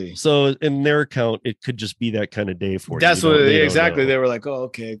 Exactly. So in their account, it could just be that kind of day for you. That's what exactly. They were like, oh,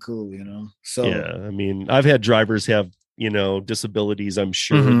 okay, cool. So yeah, I mean, I've had drivers have, disabilities, I'm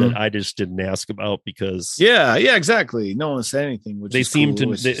sure that I just didn't ask about because exactly. No one said anything, which they seemed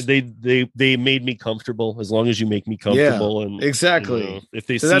cool. they made me comfortable. As long as you make me comfortable, and exactly. If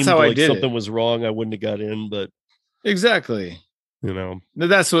they seemed like something was wrong, I wouldn't have got in, but exactly.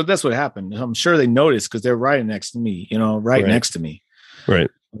 That's what happened. I'm sure they noticed because they're right next to me, next to me.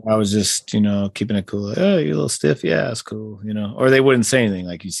 Right. I was just, keeping it cool. Like, oh, you're a little stiff. Yeah, it's cool. Or they wouldn't say anything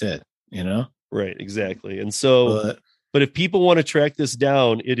like you said, Right. Exactly. And so, but if people want to track this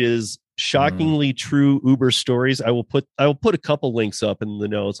down, it is Shockingly True Uber Stories. I will put a couple links up in the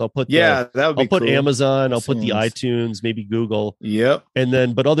notes. I'll put I'll put Amazon, I'll put the iTunes, maybe Google. Yep. And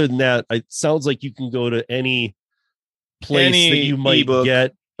then, but other than that, it sounds like you can go to any place that you might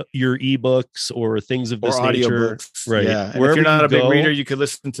get your ebooks or things of this nature. Right. Yeah. And if you're not a big reader, you could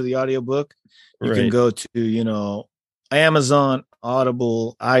listen to the audiobook. You can go to, Amazon,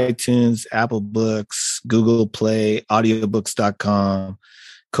 Audible, iTunes, Apple Books, Google Play, audiobooks.com,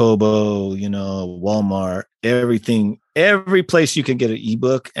 Kobo, Walmart, everything, every place you can get an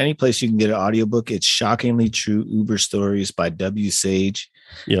ebook, any place you can get an audiobook. It's Shockingly True Uber Stories by W. Sage.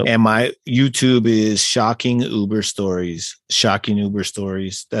 Yep. And my YouTube is Shocking Uber Stories.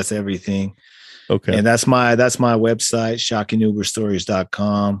 That's everything. Okay. And that's my website,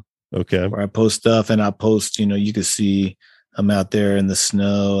 shockinguberstories.com. Okay. Where I post stuff, and I post, you can see I'm out there in the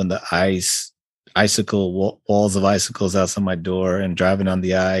snow and the walls of icicles outside my door, and driving on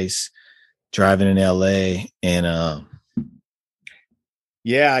the ice, driving in LA. And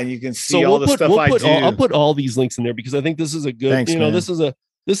you can see all the stuff I do. I'll put all these links in there because I think this is a good, Thanks, man. this is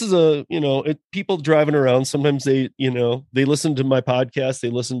a, people driving around. Sometimes they listen to my podcast, they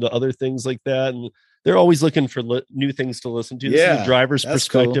listen to other things like that. And they're always looking for new things to listen to. This is a driver's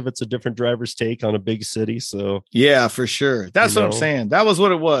perspective. Cool. It's a different driver's take on a big city. So yeah, for sure. That's what I'm saying. That was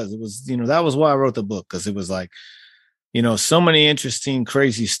what it was. It was, that was why I wrote the book. Cause it was like, so many interesting,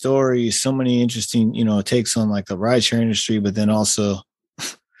 crazy stories, so many interesting, takes on like the rideshare industry, but then also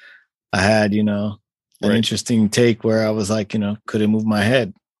I had, an interesting take where I was like, couldn't move my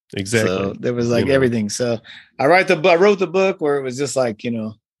head. Exactly. So there was like everything. So I wrote the book where it was just like,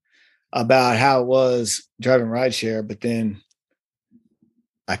 about how it was driving rideshare, but then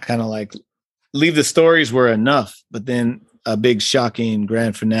I kind of like leave the stories were enough, but then a big shocking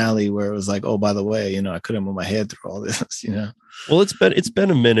grand finale where it was like, oh, by the way, I couldn't move my head through all this, Well, it's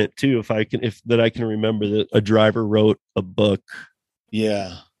been a minute too. If I can remember that a driver wrote a book.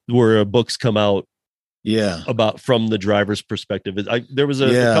 Yeah. Where books come out. Yeah. About from the driver's perspective. There was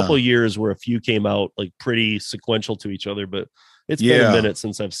a couple of years where a few came out like pretty sequential to each other, but it's been a minute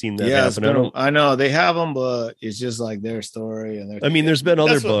since I've seen that happen. I know they have them, but it's just like their story. And there's been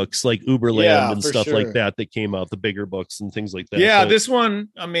other books like Uberland and stuff like that came out, the bigger books and things like that. Yeah, this one,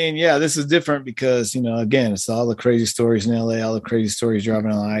 this is different because, again, it's all the crazy stories in LA, all the crazy stories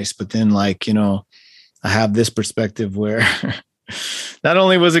driving on ice. But then I have this perspective where not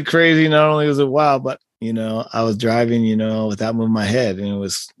only was it crazy, not only was it wild, but, I was driving, without moving my head. And it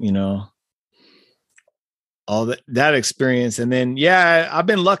was, all that experience. And then, yeah, I've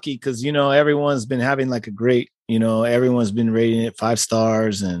been lucky because, you know, everyone's been having like a great, you know, everyone's been rating it 5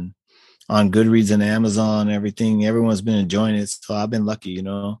 stars and on Goodreads and Amazon, everything. Everyone's been enjoying it. So I've been lucky, you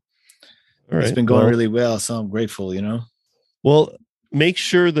know. All right. It's been going really well. So I'm grateful, you know. Well, make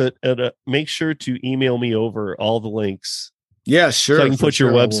sure that make sure to email me over all the links. Yeah, sure. So I can put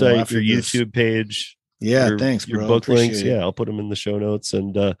your website, your this. YouTube page. Yeah, thanks, bro. Your book links. Yeah, I'll put them in the show notes.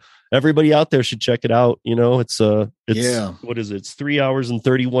 And everybody out there should check it out. You know, it's what is it? It's 3 hours and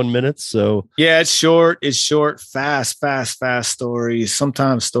 31 minutes. So yeah, it's short. It's short, fast stories.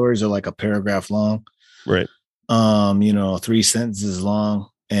 Sometimes stories are like a paragraph long. Right. You know, 3 sentences long.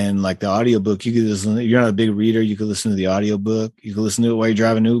 And like the audiobook, you could listen. If you're not a big reader, you could listen to the audiobook. You could listen to it while you're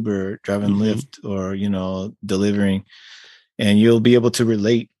driving Uber, driving Lyft, or, you know, delivering. And you'll be able to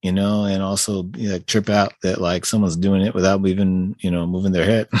relate, you know, and also, you know, trip out that like someone's doing it without even, you know, moving their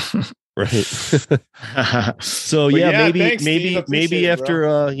head. Right. So yeah, maybe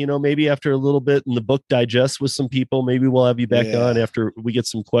after you know, maybe after a little bit in the book digest with some people, maybe we'll have you back on after we get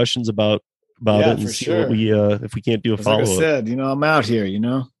some questions about it and see what we if we can't do a follow-up. Like I said, you know, I'm out here, you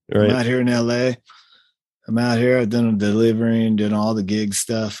know. Right. I'm out here in LA. I'm out here. I've done delivering, doing all the gig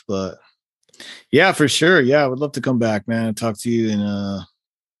stuff, but yeah, for sure. Yeah, I would love to come back, man, and talk to you. And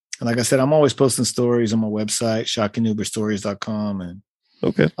like I said, I'm always posting stories on my website, shotgunuberstories.com. And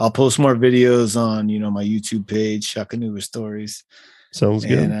okay, I'll post more videos on, you know, my YouTube page, Shotgun Uber Stories. Sounds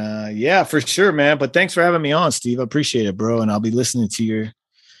good. And yeah, for sure, man. But thanks for having me on, Steve. I appreciate it, bro. And I'll be listening to your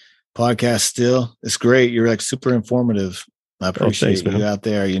podcast still. It's great. You're like super informative. I appreciate you out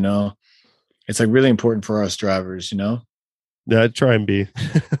there, you know. It's like really important for us drivers, you know. Yeah, I try and be.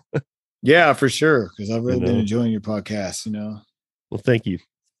 Yeah, for sure. Because I've really been enjoying your podcast, you know. Well, thank you.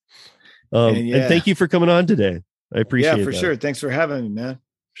 And thank you for coming on today. I appreciate it. Yeah, for sure. Thanks for having me, man.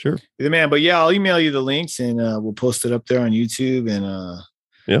 Sure. You're the man. But yeah, I'll email you the links and we'll post it up there on YouTube.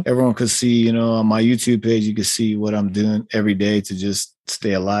 And everyone could see, you know, on my YouTube page, you can see what I'm doing every day to just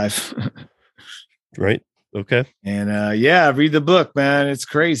stay alive. Right. Okay. And yeah, read the book, man. It's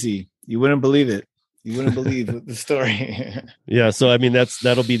crazy. You wouldn't believe it. You wouldn't believe the story. Yeah. So, I mean,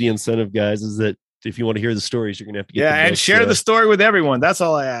 that'll be the incentive, guys, is that if you want to hear the stories, you're going to have to get and share the story with everyone. That's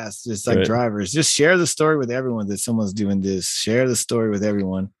all I ask. Just like drivers, just share the story with everyone that someone's doing this. Share the story with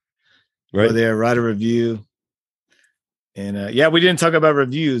everyone. Right. Go there, write a review. And yeah, we didn't talk about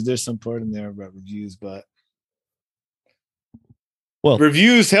reviews. There's some part in there about reviews, but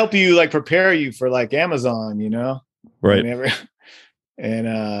reviews help you like prepare you for like Amazon, you know? Right. And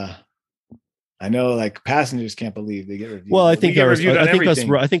I know like passengers can't believe they get reviewed. Well, I think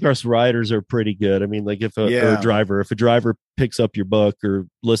us riders are pretty good. I mean, like if a driver picks up your book or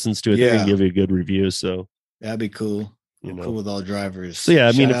listens to it, they're gonna give you a good review. So that'd be cool. I'm cool with all drivers. So yeah,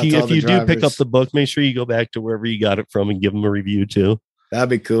 I mean, if you do pick up the book, make sure you go back to wherever you got it from and give them a review too. That'd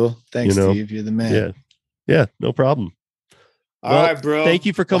be cool. Thanks, Steve. You're the man. Yeah, no problem. All right, bro. Thank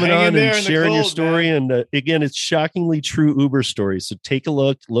you for coming on and sharing your story. Man. And again, it's Shockingly True Uber Stories. So take a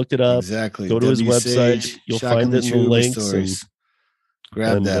look it up. Exactly. Go to his website. You'll find it in the links.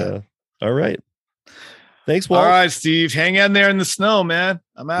 Grab that. All right. Thanks, Walt. All right, Steve. Hang in there in the snow, man.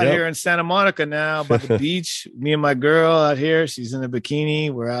 I'm out here in Santa Monica now by the beach. Me and my girl out here. She's in a bikini.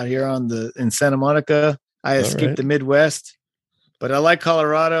 We're out here in Santa Monica. I escaped the Midwest, but I like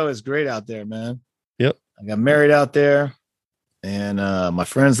Colorado. It's great out there, man. Yep. I got married out there. And my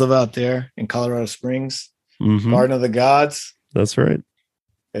friends live out there in Colorado Springs, Garden of the Gods. That's right.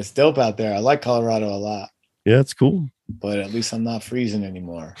 It's dope out there. I like Colorado a lot. Yeah, it's cool. But at least I'm not freezing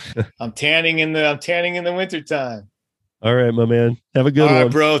anymore. I'm tanning in the wintertime. All right, my man. Have a good one. All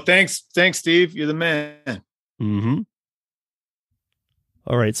right, bro. Thanks, Steve. You're the man. Mm-hmm.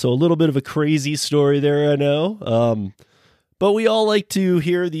 All right. So a little bit of a crazy story there, I know. But we all like to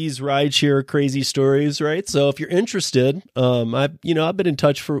hear these rideshare crazy stories, right? So if you're interested, I've been in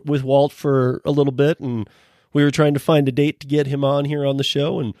touch with Walt for a little bit, and we were trying to find a date to get him on here on the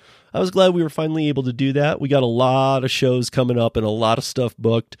show, and I was glad we were finally able to do that. We got a lot of shows coming up and a lot of stuff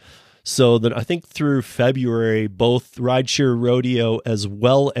booked. So that I think through February, both Rideshare Rodeo as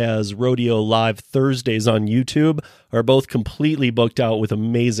well as Rodeo Live Thursdays on YouTube are both completely booked out with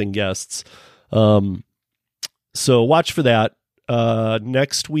amazing guests. So watch for that.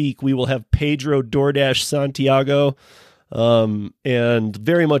 Next week, we will have Pedro DoorDash Santiago, and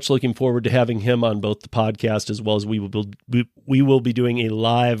very much looking forward to having him on both the podcast as well as we will be doing a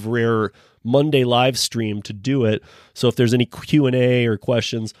live Rare Monday live stream to do it. So if there's any Q&A or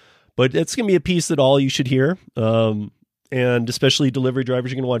questions, but it's going to be a piece that all you should hear, and especially delivery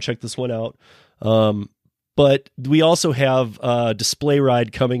drivers, you're going to want to check this one out. But we also have Display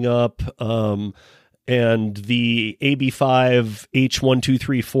Ride coming up, and the AB5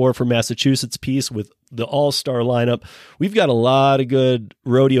 H1234 from Massachusetts piece with the all-star lineup. We've got a lot of good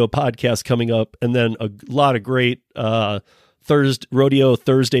rodeo podcasts coming up, and then a lot of great Rodeo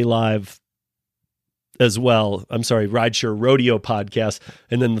Thursday Live as well. I'm sorry, Rideshare Rodeo podcast,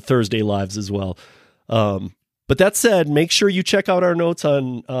 and then the Thursday Lives as well. But that said, make sure you check out our notes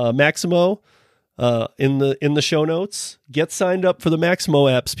on Maximo in the show notes. Get signed up for the Maximo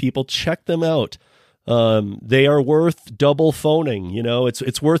apps, people. Check them out. They are worth double phoning. You know,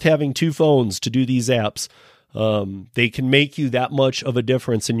 it's worth having two phones to do these apps. They can make you that much of a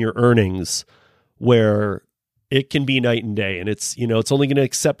difference in your earnings, where it can be night and day. And it's only going to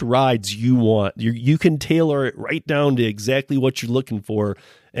accept rides you want. You can tailor it right down to exactly what you're looking for.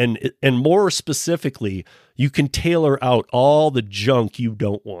 And more specifically, you can tailor out all the junk you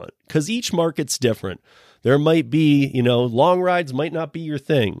don't want, because each market's different. There might be, long rides might not be your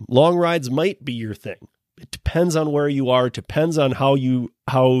thing. Long rides might be your thing. It depends on where you are. It depends on how you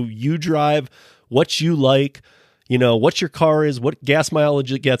drive, what you like, what your car is, what gas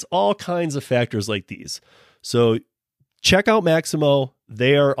mileage it gets, all kinds of factors like these. So check out Maximo.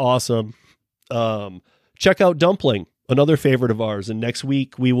 They are awesome. Check out Dumpling, another favorite of ours. And next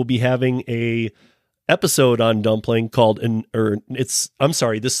week we will be having a episode on Dumpling this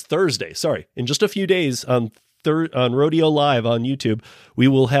Thursday. Sorry. In just a few days on Rodeo Live on YouTube, we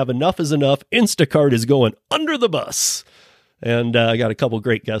will have Enough is Enough. Instacart is going under the bus. And I got a couple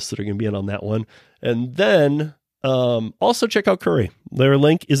great guests that are going to be in on that one. And then also check out Curry. Their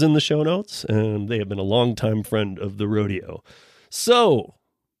link is in the show notes, and they have been a longtime friend of the rodeo. So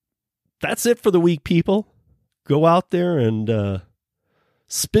that's it for the week, people. Go out there and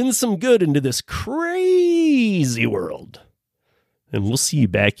spin some good into this crazy world. And we'll see you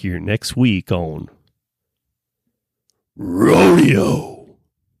back here next week on Rodeo.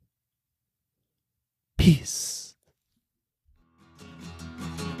 Peace.